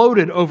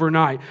exploded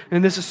overnight.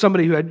 And this is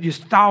somebody who had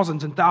just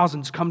thousands and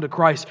thousands come to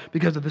Christ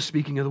because of the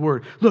speaking of the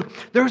word. Look,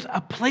 there's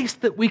a place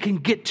that we can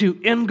get to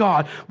in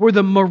God where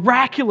the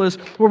miraculous,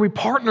 where we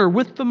partner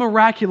with the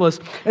miraculous,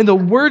 and the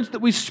words that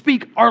we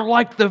speak are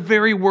like the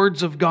very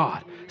words of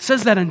God. It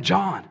says that in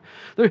John.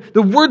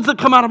 The words that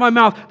come out of my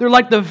mouth, they're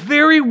like the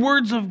very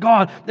words of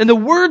God. And the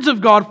words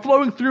of God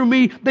flowing through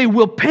me, they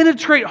will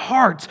penetrate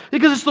hearts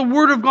because it's the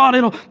word of God.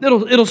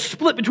 It'll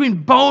split between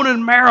bone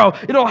and marrow.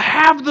 It'll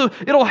have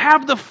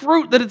the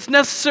fruit that it's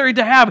necessary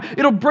to have.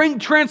 It'll bring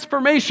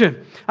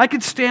transformation. I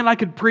could stand, I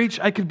could preach,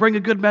 I could bring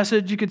a good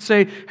message. You could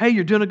say, hey,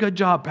 you're doing a good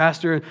job,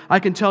 Pastor. And I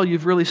can tell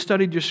you've really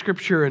studied your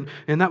scripture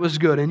and that was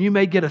good. And you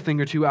may get a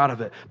thing or two out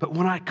of it. But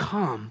when I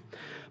come,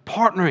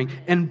 partnering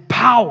in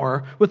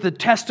power with the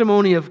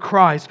testimony of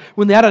Christ,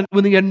 when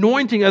the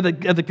anointing of the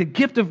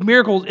gift of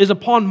miracles is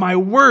upon my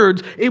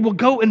words, it will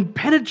go and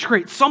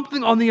penetrate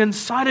something on the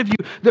inside of you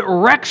that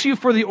wrecks you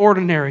for the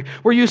ordinary.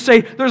 Where you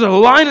say, there's a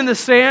line in the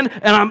sand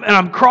and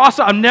I'm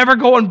crossing, I'm never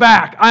going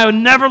back. I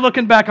am never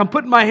looking back. I'm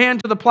putting my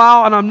hand to the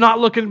plow and I'm not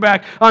looking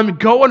back. I'm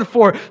going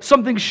for it.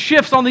 Something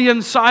shifts on the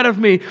inside of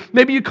me.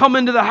 Maybe you come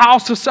into the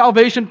house of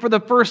salvation for the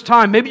first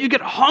time. Maybe you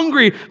get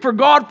hungry for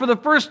God for the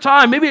first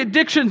time. Maybe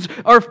addictions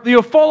are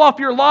fall off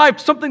your life,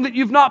 something that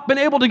you've not been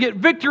able to get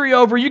victory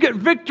over. You get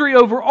victory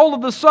over all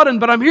of a sudden,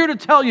 but I'm here to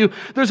tell you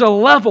there's a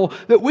level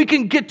that we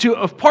can get to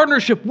of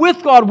partnership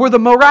with God where the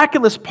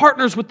miraculous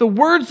partners with the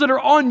words that are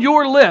on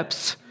your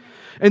lips,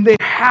 and they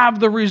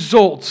have the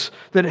results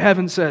that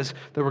heaven says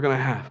that we're going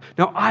to have.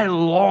 Now, I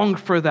long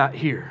for that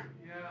here.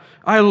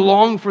 I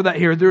long for that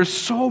here. There's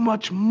so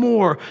much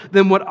more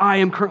than what I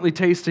am currently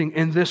tasting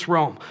in this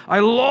realm.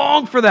 I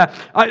long for that.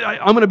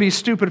 I'm going to be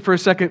stupid for a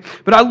second,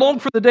 but I long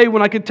for the day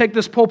when I could take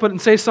this pulpit and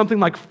say something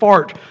like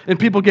fart and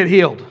people get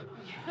healed.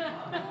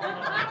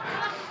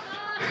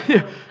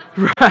 Yeah,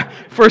 right.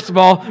 First of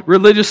all,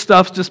 religious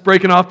stuff's just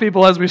breaking off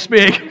people as we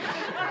speak.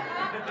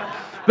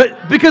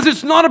 But because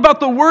it's not about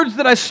the words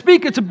that I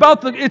speak, it's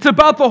about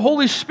the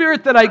Holy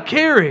Spirit that I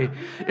carry.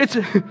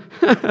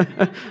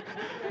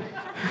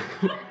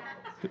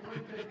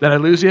 Did I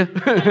lose you?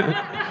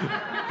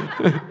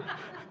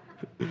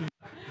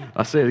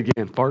 I'll say it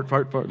again. Fart,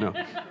 fart, fart. No.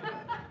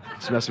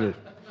 Just messing with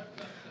it.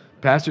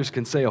 Pastors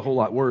can say a whole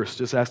lot worse.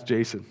 Just ask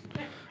Jason.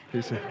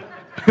 That's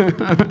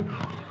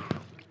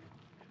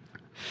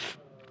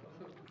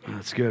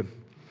good.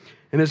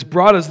 And as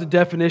broad as the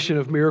definition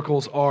of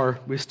miracles are,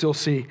 we still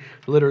see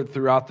littered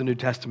throughout the New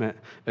Testament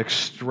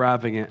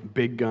extravagant,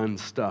 big gun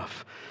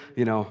stuff,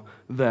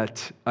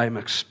 that I'm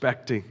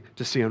expecting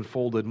to see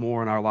unfolded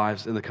more in our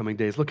lives in the coming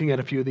days. Looking at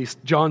a few of these,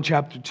 John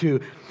chapter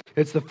 2,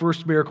 it's the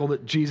first miracle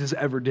that Jesus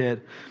ever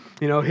did.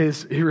 You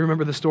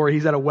remember the story,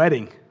 he's at a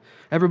wedding.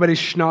 Everybody's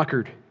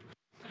schnockered.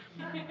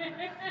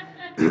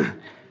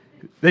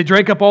 They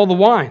drank up all the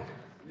wine,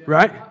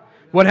 right?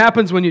 What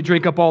happens when you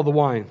drink up all the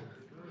wine?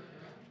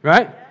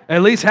 Right?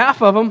 At least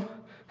half of them,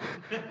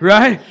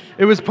 right?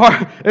 It was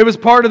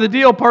part of the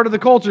deal, part of the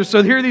culture.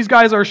 So here these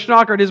guys are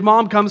schnockered. His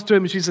mom comes to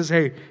him and she says,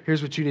 hey,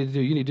 here's what you need to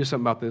do. You need to do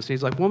something about this.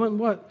 He's like, woman,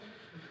 what?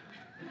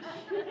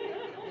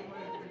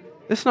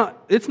 It's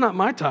not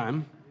my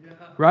time,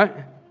 right?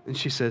 And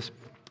she says,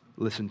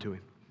 listen to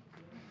him.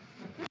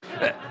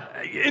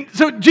 And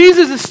so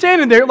Jesus is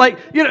standing there like,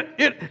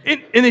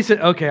 and they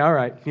said, okay, all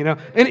right,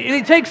 And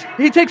he takes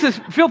this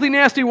filthy,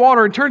 nasty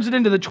water and turns it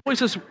into the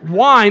choicest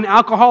wine,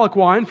 alcoholic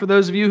wine, for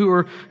those of you who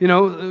are,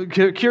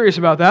 curious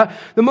about that.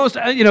 The most,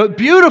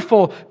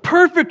 beautiful,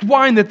 perfect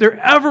wine that there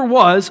ever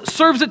was,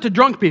 serves it to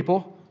drunk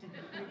people.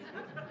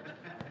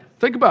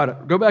 Think about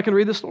it. Go back and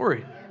read the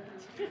story.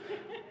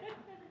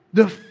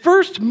 The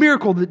first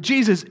miracle that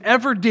Jesus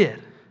ever did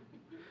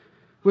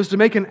was to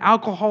make an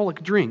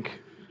alcoholic drink.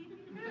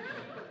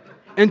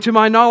 And to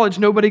my knowledge,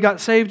 nobody got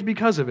saved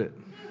because of it.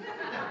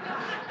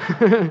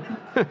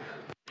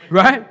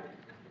 Right?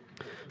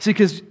 See,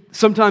 because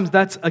sometimes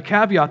that's a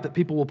caveat that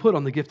people will put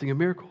on the gifting of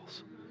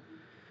miracles.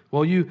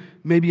 Well, you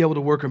may be able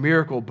to work a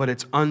miracle, but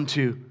it's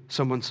unto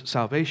someone's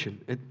salvation.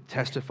 It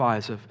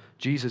testifies of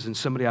Jesus, and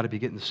somebody ought to be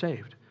getting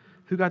saved.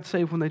 Who got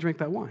saved when they drank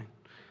that wine?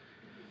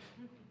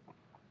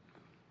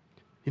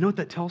 You know what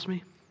that tells me?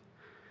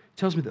 It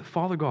tells me that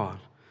Father God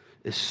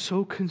is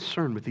so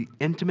concerned with the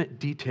intimate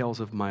details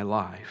of my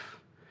life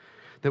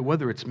that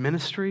whether it's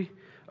ministry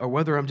or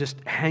whether I'm just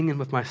hanging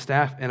with my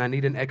staff and I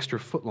need an extra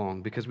foot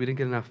long because we didn't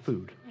get enough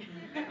food,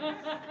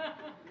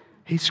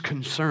 He's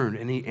concerned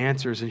and He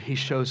answers and He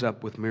shows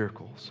up with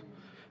miracles.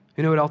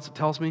 You know what else it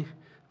tells me?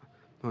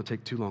 I won't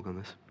take too long on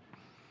this.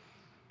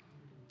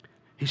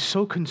 He's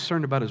so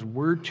concerned about His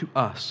word to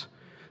us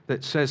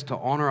that says to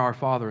honor our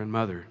father and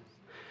mother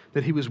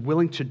that He was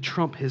willing to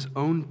trump His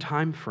own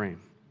time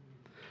frame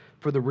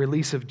for the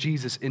release of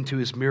Jesus into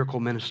His miracle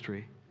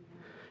ministry.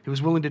 He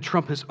was willing to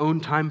trump His own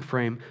time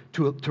frame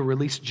to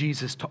release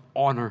Jesus to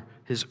honor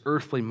His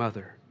earthly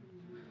mother.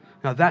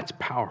 Now that's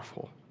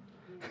powerful.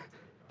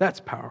 That's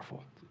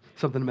powerful.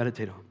 Something to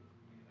meditate on.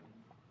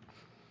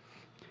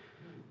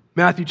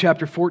 Matthew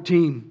chapter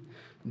 14,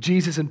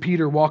 Jesus and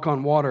Peter walk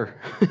on water.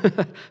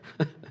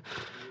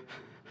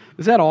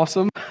 Is that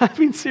awesome? I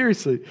mean,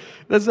 seriously,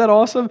 is that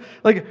awesome?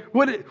 Like,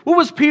 what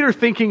was Peter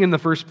thinking in the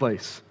first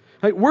place?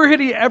 Like, where had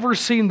he ever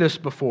seen this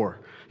before?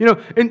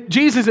 And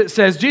Jesus, it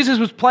says, Jesus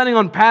was planning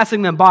on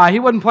passing them by. He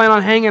wasn't planning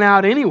on hanging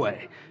out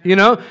anyway.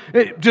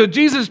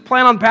 Jesus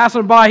planned on passing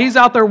them by. He's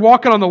out there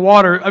walking on the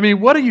water. I mean,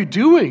 what are you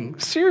doing?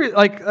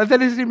 Seriously, that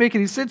doesn't make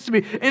any sense to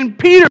me. And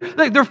Peter,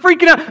 they're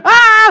freaking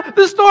out.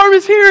 The storm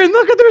is here, and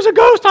look, there's a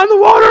ghost on the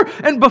water.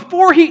 And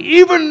before he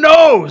even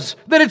knows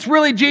that it's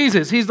really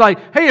Jesus, he's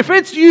like, hey, if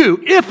it's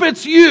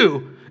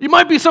you, you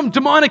might be some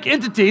demonic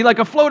entity, like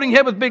a floating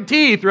head with big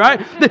teeth,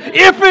 right?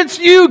 If it's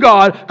you,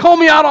 God, call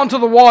me out onto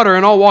the water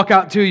and I'll walk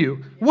out to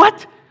you.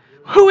 What?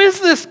 Who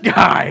is this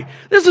guy?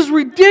 This is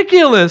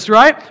ridiculous,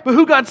 right? But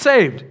who got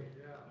saved?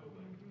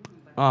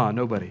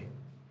 Nobody.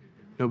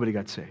 Nobody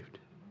got saved.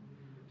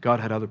 God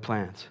had other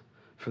plans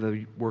for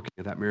the working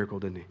of that miracle,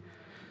 didn't He?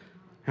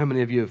 How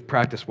many of you have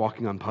practiced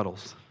walking on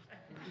puddles?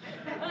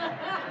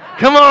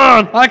 Come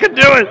on, I could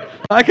do it.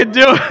 I could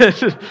do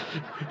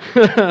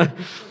it.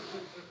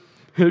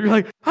 You're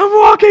like, I'm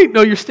walking.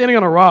 No, you're standing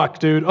on a rock,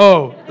 dude.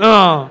 Oh,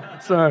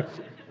 sorry.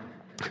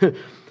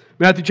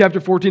 Matthew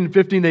chapter 14 and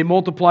 15, they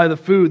multiply the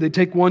food. They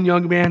take one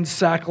young man's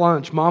sack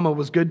lunch. Mama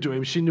was good to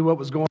him. She knew what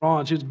was going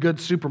on. She was a good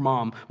super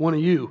mom, one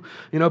of you.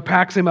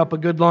 Packs him up a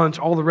good lunch.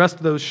 All the rest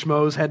of those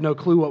schmoes had no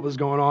clue what was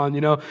going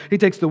on. He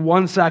takes the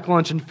one sack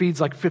lunch and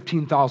feeds like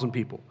 15,000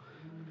 people.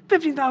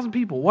 15,000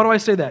 people. Why do I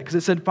say that? Because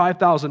it said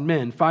 5,000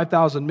 men.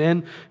 5,000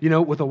 men,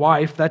 with a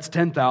wife, that's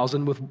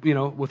 10,000.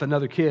 With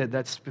another kid,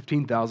 that's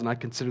 15,000. I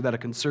consider that a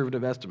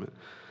conservative estimate,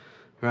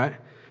 right?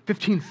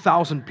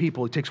 15,000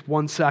 people. He takes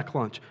one sack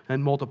lunch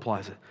and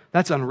multiplies it.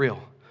 That's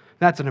unreal.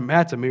 That's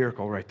a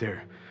miracle right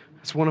there.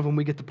 It's one of them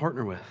we get to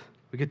partner with.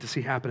 We get to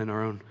see happen in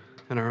our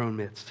own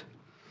midst.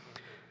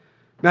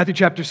 Matthew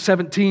chapter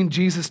 17,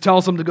 Jesus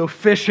tells them to go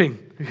fishing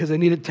because they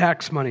needed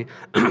tax money.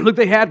 Look,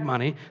 they had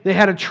money. They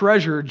had a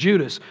treasurer,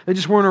 Judas. They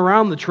just weren't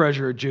around the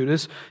treasurer,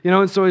 Judas.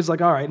 And so he's like,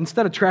 all right,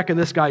 instead of tracking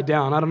this guy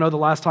down, I don't know the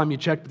last time you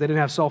checked, but they didn't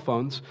have cell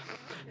phones.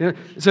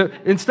 So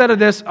instead of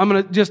this, I'm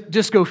going to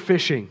just go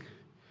fishing.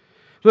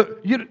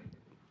 Look,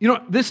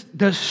 this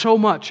does so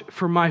much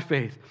for my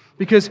faith.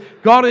 Because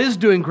God is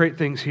doing great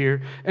things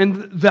here,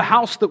 and the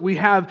house that we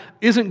have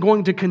isn't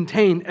going to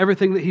contain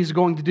everything that He's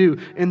going to do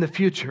in the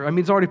future. I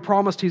mean, He's already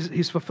promised,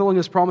 He's fulfilling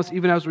His promise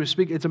even as we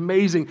speak. It's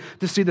amazing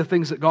to see the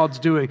things that God's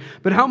doing.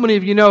 But how many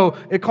of you know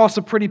it costs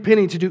a pretty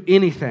penny to do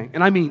anything?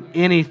 And I mean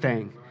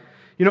anything.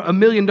 $1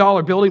 million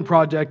building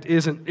project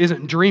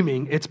isn't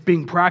dreaming, it's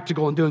being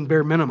practical and doing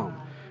bare minimum.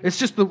 That's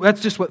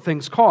just what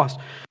things cost.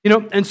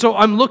 And so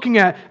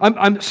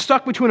I'm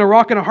stuck between a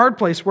rock and a hard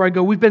place where I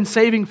go, we've been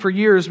saving for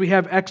years, we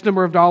have X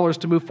number of dollars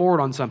to move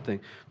forward on something.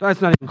 That's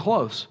not even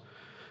close.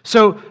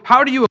 So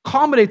how do you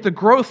accommodate the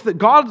growth that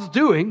God's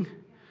doing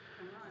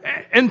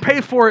and pay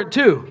for it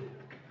too?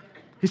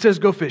 He says,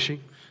 go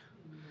fishing.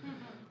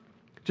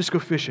 Just go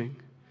fishing,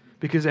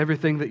 because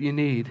everything that you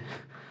need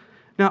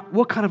Now,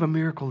 what kind of a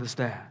miracle is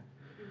that?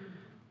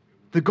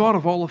 The God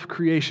of all of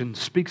creation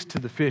speaks to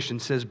the fish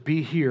and says,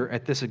 be here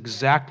at this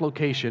exact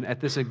location, at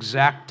this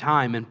exact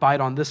time, and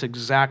bite on this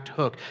exact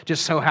hook.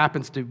 Just so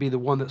happens to be the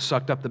one that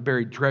sucked up the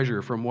buried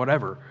treasure from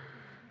whatever.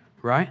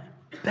 Right?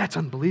 That's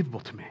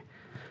unbelievable to me.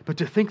 But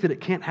to think that it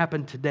can't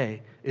happen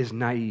today is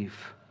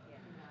naive.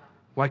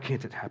 Why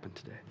can't it happen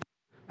today?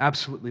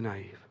 Absolutely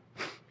naive.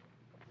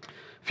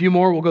 A few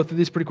more, we'll go through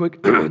these pretty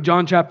quick.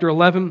 John chapter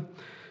 11.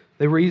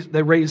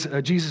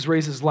 Jesus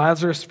raises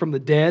Lazarus from the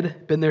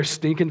dead, been there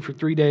stinking for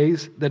 3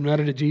 days. Doesn't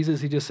matter to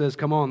Jesus. He just says,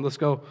 come on, let's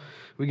go.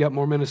 We got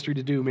more ministry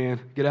to do, man.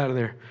 Get out of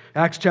there.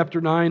 Acts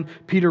chapter 9,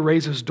 Peter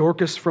raises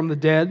Dorcas from the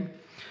dead.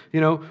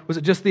 Was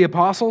it just the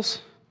apostles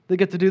that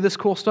get to do this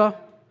cool stuff?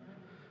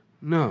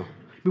 No.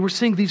 We're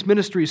seeing these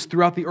ministries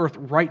throughout the earth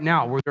right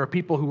now where there are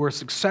people who are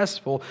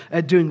successful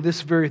at doing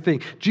this very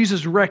thing.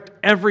 Jesus wrecked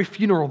every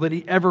funeral that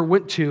he ever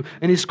went to,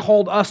 and he's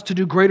called us to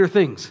do greater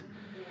things.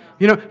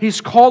 He's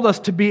called us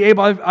to be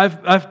able,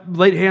 I've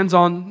laid hands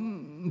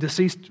on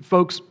deceased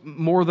folks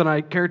more than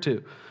I care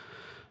to,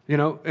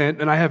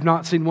 and I have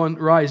not seen one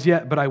rise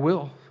yet, but I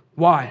will.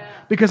 Why?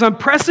 Because I'm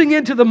pressing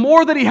into the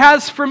more that he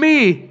has for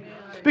me,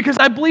 because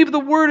I believe the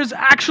word is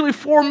actually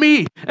for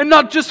me, and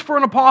not just for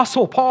an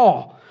apostle,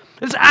 Paul.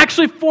 It's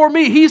actually for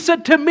me. He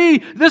said to me,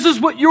 this is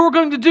what you're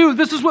going to do.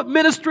 This is what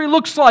ministry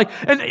looks like.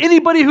 And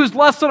anybody who's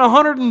less than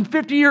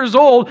 150 years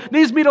old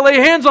needs me to lay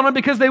hands on them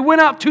because they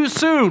went out too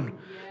soon.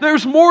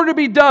 There's more to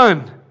be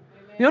done.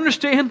 You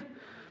understand?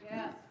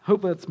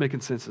 Hope that's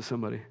making sense to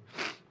somebody.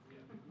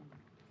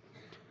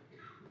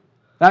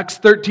 Acts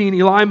 13,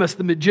 Elymas,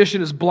 the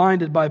magician, is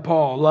blinded by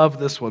Paul. Love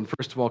this one,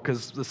 first of all,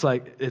 because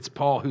it's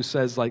Paul who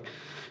says,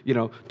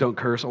 don't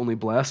curse, only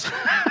bless.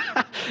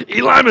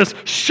 Elymas,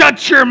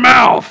 shut your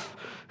mouth,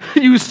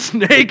 you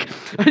snake.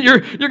 You're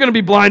going to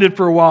be blinded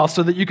for a while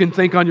so that you can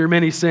think on your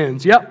many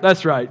sins. Yep,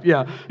 that's right.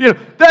 Yeah.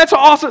 That's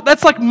awesome.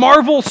 That's like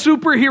Marvel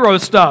superhero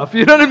stuff.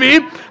 You know what I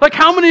mean? Like,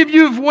 how many of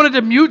you have wanted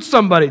to mute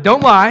somebody?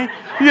 Don't lie.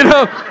 You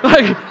know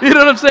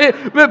what I'm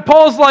saying? But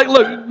Paul's like,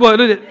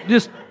 look,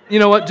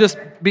 just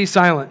be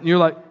silent. And you're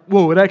like,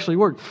 whoa, it actually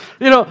worked.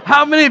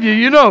 How many of you,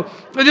 you know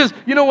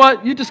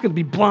what? You're just going to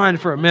be blind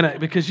for a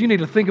minute because you need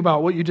to think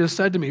about what you just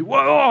said to me.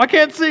 Whoa, I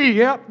can't see.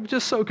 Yep,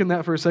 just soaking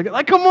that for a second.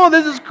 Like, come on,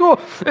 this is cool.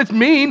 It's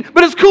mean,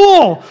 but it's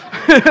cool.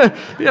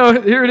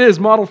 Here it is,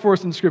 model for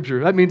us in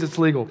Scripture. That means it's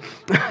legal.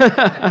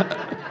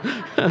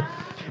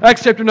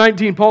 Acts chapter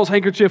 19, Paul's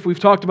handkerchief, we've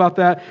talked about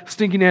that.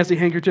 Stinky, nasty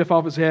handkerchief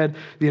off his head.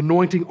 The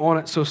anointing on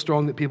it so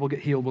strong that people get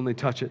healed when they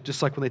touch it.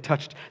 Just like when they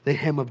touched the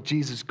hem of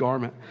Jesus'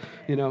 garment.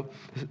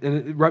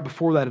 And right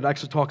before that, it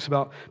actually talks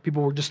about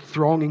people were just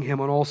thronging him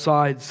on all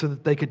sides so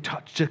that they could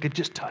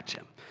just touch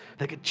him.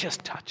 They could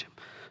just touch him.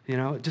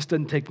 It just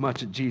doesn't take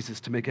much at Jesus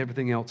to make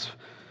everything else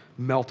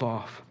melt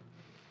off.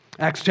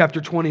 Acts chapter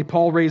 20,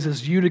 Paul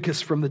raises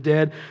Eutychus from the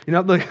dead.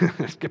 Look,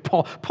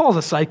 Paul's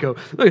a psycho.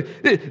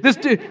 Look, this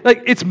dude,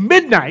 it's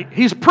midnight.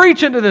 He's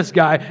preaching to this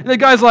guy. And the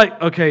guy's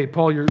like, okay,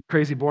 Paul, you're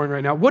crazy boring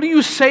right now. What do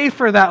you say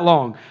for that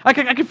long? I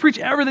can preach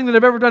everything that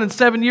I've ever done in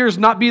 7 years,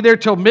 not be there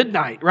till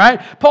midnight, right?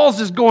 Paul's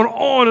just going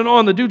on and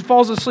on. The dude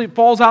falls asleep,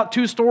 falls out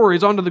 2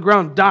 stories onto the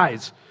ground,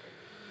 dies.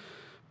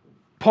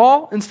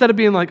 Paul, instead of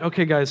being like,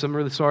 okay, guys, I'm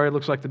really sorry. It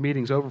looks like the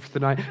meeting's over for the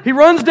night. He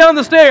runs down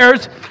the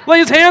stairs,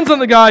 lays hands on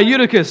the guy,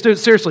 Eutychus. Dude,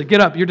 seriously, get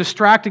up. You're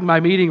distracting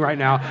my meeting right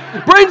now.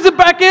 Brings it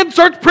back in,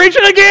 starts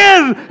preaching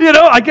again.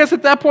 I guess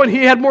at that point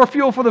he had more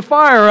fuel for the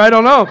fire. I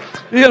don't know.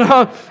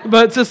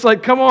 But it's just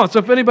like, come on. So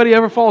if anybody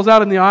ever falls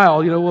out in the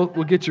aisle,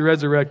 we'll get you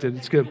resurrected.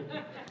 It's good.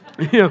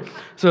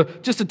 So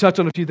just to touch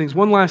on a few things.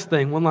 One last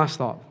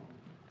thought.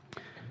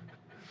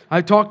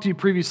 I talked to you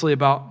previously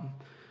about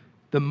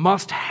the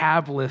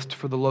must-have list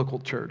for the local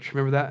church.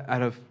 Remember that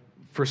out of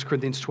 1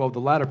 Corinthians 12,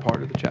 the latter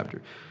part of the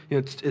chapter.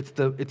 It's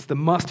the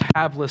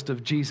must-have list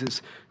of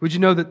Jesus. Would you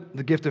know that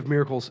the gift of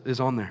miracles is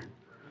on there?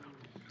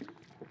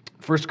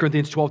 1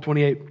 Corinthians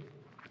 12:28.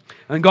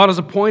 And God has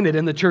appointed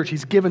in the church,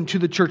 He's given to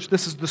the church.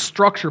 This is the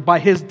structure by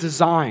His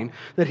design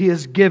that He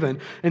has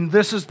given. And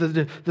this is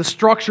the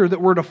structure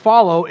that we're to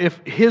follow if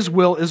His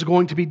will is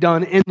going to be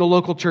done in the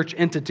local church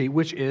entity,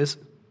 which is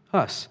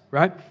us,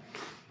 right?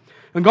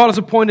 And God has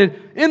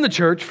appointed in the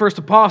church, first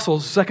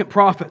apostles, second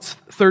prophets,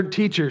 third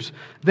teachers,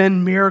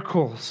 then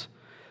miracles,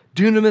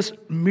 dunamis,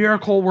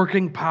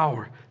 miracle-working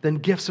power, then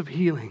gifts of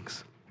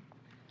healings,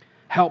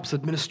 helps,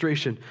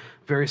 administration,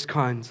 various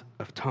kinds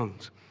of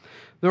tongues.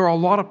 There are a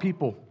lot of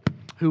people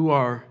who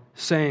are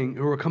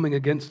coming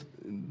against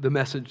the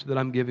message that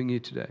I'm giving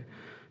you today.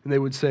 And they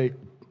would say,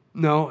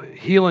 no,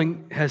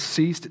 healing has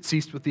ceased. It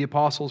ceased with the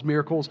apostles,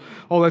 miracles,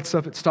 all that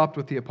stuff, it stopped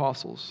with the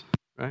apostles,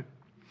 right?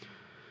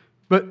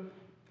 But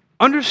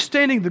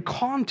understanding the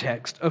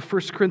context of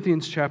 1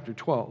 Corinthians chapter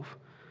 12,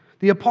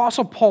 the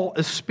Apostle Paul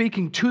is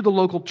speaking to the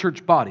local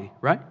church body,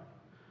 right?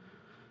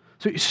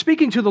 So he's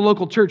speaking to the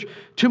local church.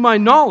 To my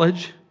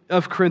knowledge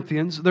of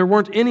Corinthians, there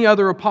weren't any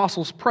other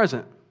apostles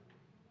present.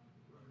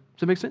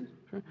 Does that make sense?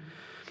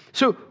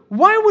 So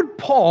why would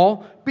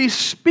Paul be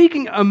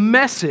speaking a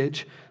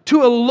message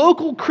to a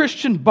local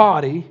Christian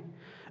body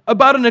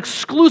about an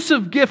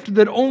exclusive gift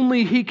that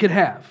only He could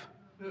have?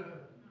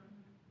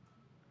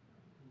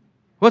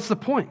 What's the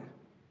point?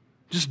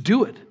 Just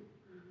do it.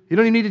 You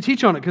don't even need to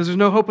teach on it because there's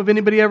no hope of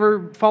anybody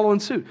ever following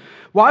suit.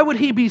 Why would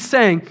He be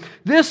saying,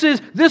 this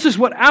is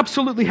what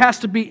absolutely has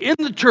to be in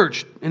the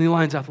church? And He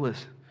lines out the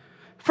list.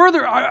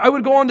 Further, I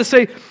would go on to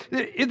say,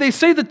 they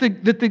say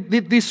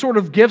that these sort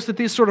of gifts, that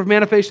these sort of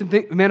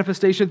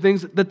manifestation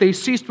things, that they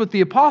ceased with the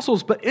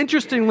apostles. But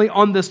interestingly,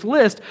 on this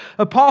list,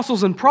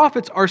 apostles and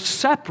prophets are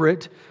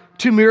separate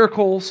to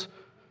miracles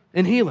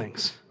and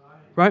healings.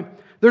 Right?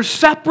 They're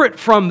separate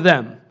from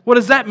them. What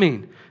does that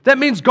mean? That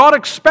means God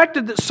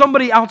expected that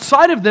somebody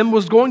outside of them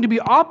was going to be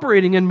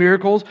operating in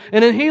miracles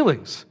and in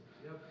healings.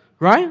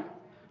 Right?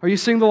 Are you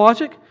seeing the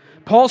logic?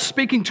 Paul's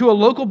speaking to a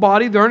local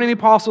body, there aren't any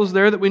apostles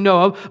there that we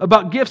know of,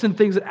 about gifts and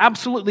things that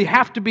absolutely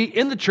have to be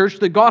in the church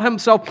that God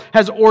Himself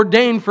has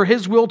ordained for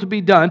His will to be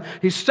done.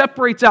 He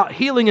separates out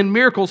healing and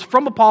miracles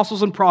from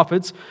apostles and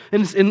prophets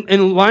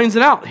and lines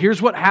it out.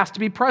 Here's what has to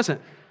be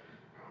present.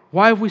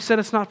 Why have we said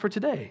it's not for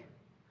today?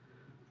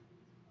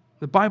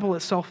 The Bible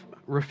itself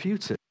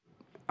refutes it,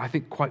 I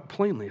think, quite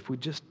plainly, if we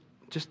just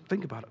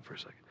think about it for a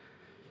second.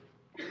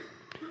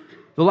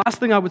 The last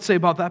thing I would say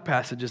about that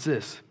passage is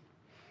this.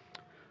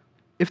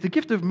 If the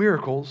gift of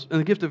miracles and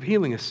the gift of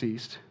healing has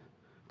ceased,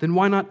 then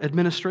why not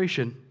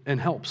administration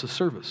and helps of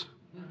service?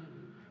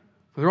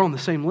 They're on the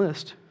same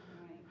list.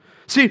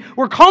 See,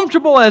 we're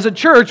comfortable as a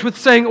church with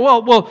saying,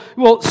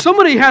 well,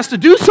 somebody has to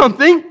do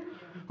something.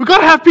 We've got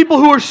to have people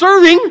who are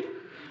serving,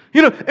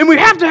 and we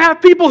have to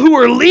have people who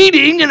are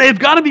leading, and they've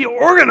got to be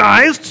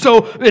organized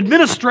so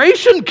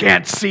administration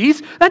can't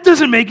cease. That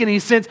doesn't make any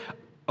sense.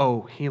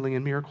 Oh, healing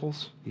and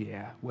miracles?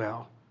 Yeah,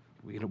 well,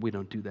 we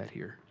don't do that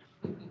here.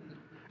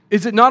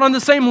 Is it not on the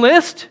same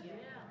list? Yeah.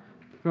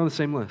 We're on the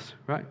same list,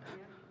 right?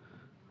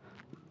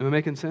 Am I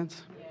making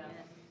sense? Yeah.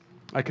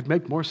 I could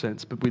make more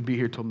sense, but we'd be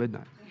here till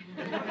midnight.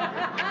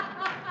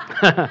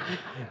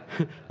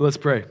 Let's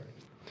pray.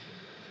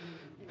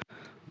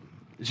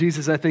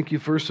 Jesus, I thank You,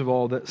 first of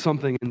all, that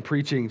something in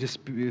preaching,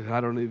 I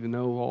don't even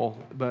know all,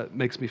 but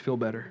makes me feel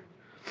better.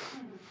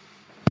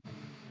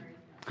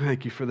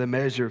 Thank You for the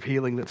measure of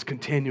healing that's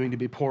continuing to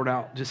be poured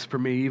out just for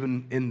me,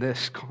 even in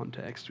this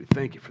context. We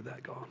thank You for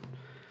that, God.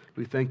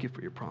 We thank You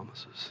for Your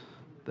promises.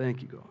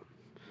 Thank You, God.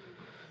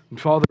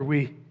 And Father,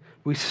 we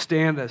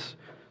stand as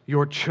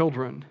Your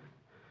children,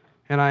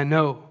 and I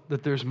know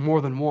that there's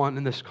more than one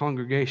in this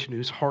congregation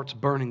whose heart's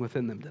burning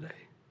within them today.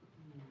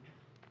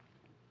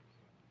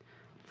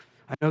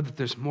 I know that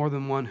there's more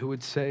than one who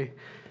would say,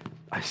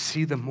 I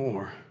see them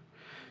more.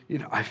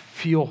 I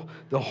feel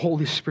the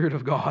Holy Spirit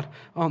of God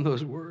on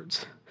those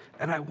words,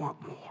 and I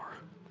want more.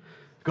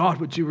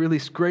 God, would You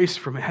release grace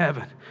from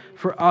heaven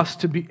for us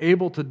to be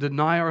able to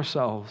deny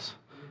ourselves,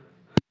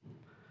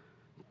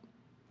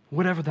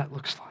 whatever that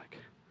looks like,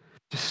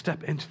 to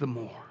step into the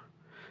more,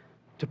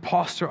 to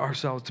posture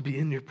ourselves to be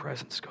in Your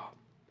presence, God,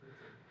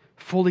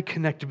 fully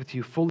connected with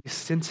You, fully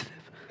sensitive,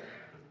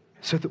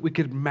 so that we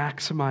could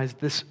maximize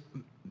this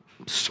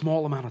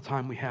small amount of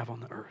time we have on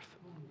the earth.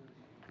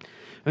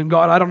 And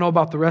God, I don't know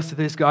about the rest of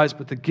these guys,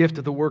 but the gift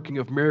of the working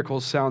of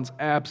miracles sounds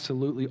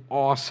absolutely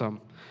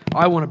awesome.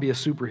 I want to be a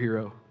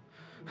superhero.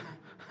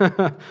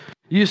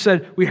 You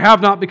said, we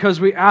have not because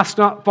we ask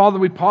not. Father,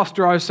 we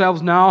posture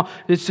ourselves now.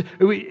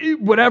 We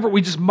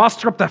just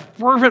muster up the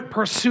fervent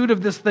pursuit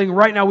of this thing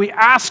right now. We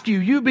ask You,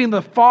 You being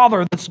the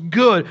Father that's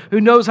good, who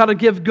knows how to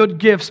give good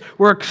gifts.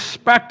 We're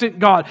expectant,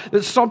 God,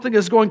 that something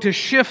is going to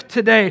shift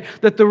today,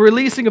 that the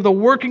releasing of the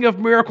working of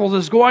miracles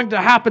is going to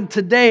happen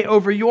today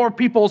over Your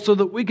people so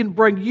that we can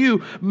bring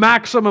You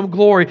maximum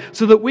glory,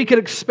 so that we can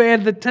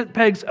expand the tent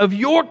pegs of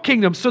Your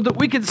kingdom, so that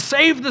we can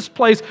save this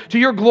place to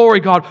Your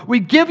glory, God. We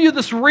give You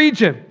this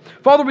region.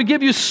 Father, we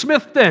give You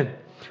Smithton.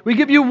 We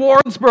give You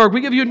Warrensburg.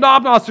 We give You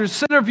Knobnoster,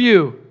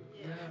 Centerview.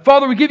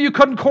 Father, we give You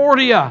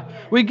Concordia.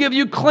 We give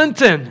You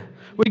Clinton.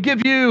 We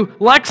give You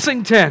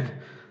Lexington.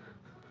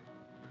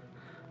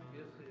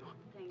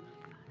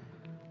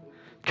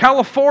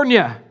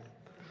 California.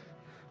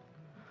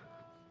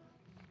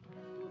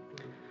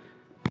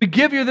 We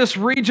give You this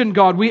region,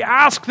 God. We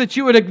ask that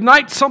You would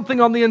ignite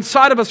something on the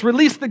inside of us,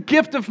 release the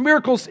gift of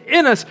miracles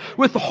in us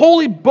with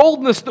holy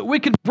boldness that we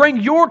can bring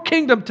Your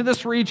kingdom to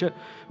this region.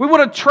 We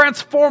want to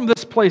transform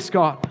this place,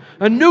 God.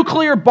 A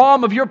nuclear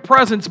bomb of Your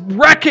presence,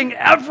 wrecking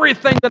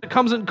everything that it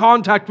comes in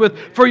contact with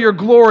for Your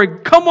glory.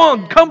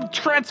 Come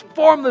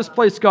transform this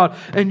place, God,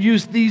 and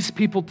use these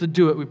people to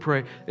do it, we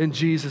pray. In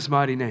Jesus'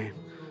 mighty name,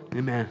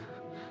 amen.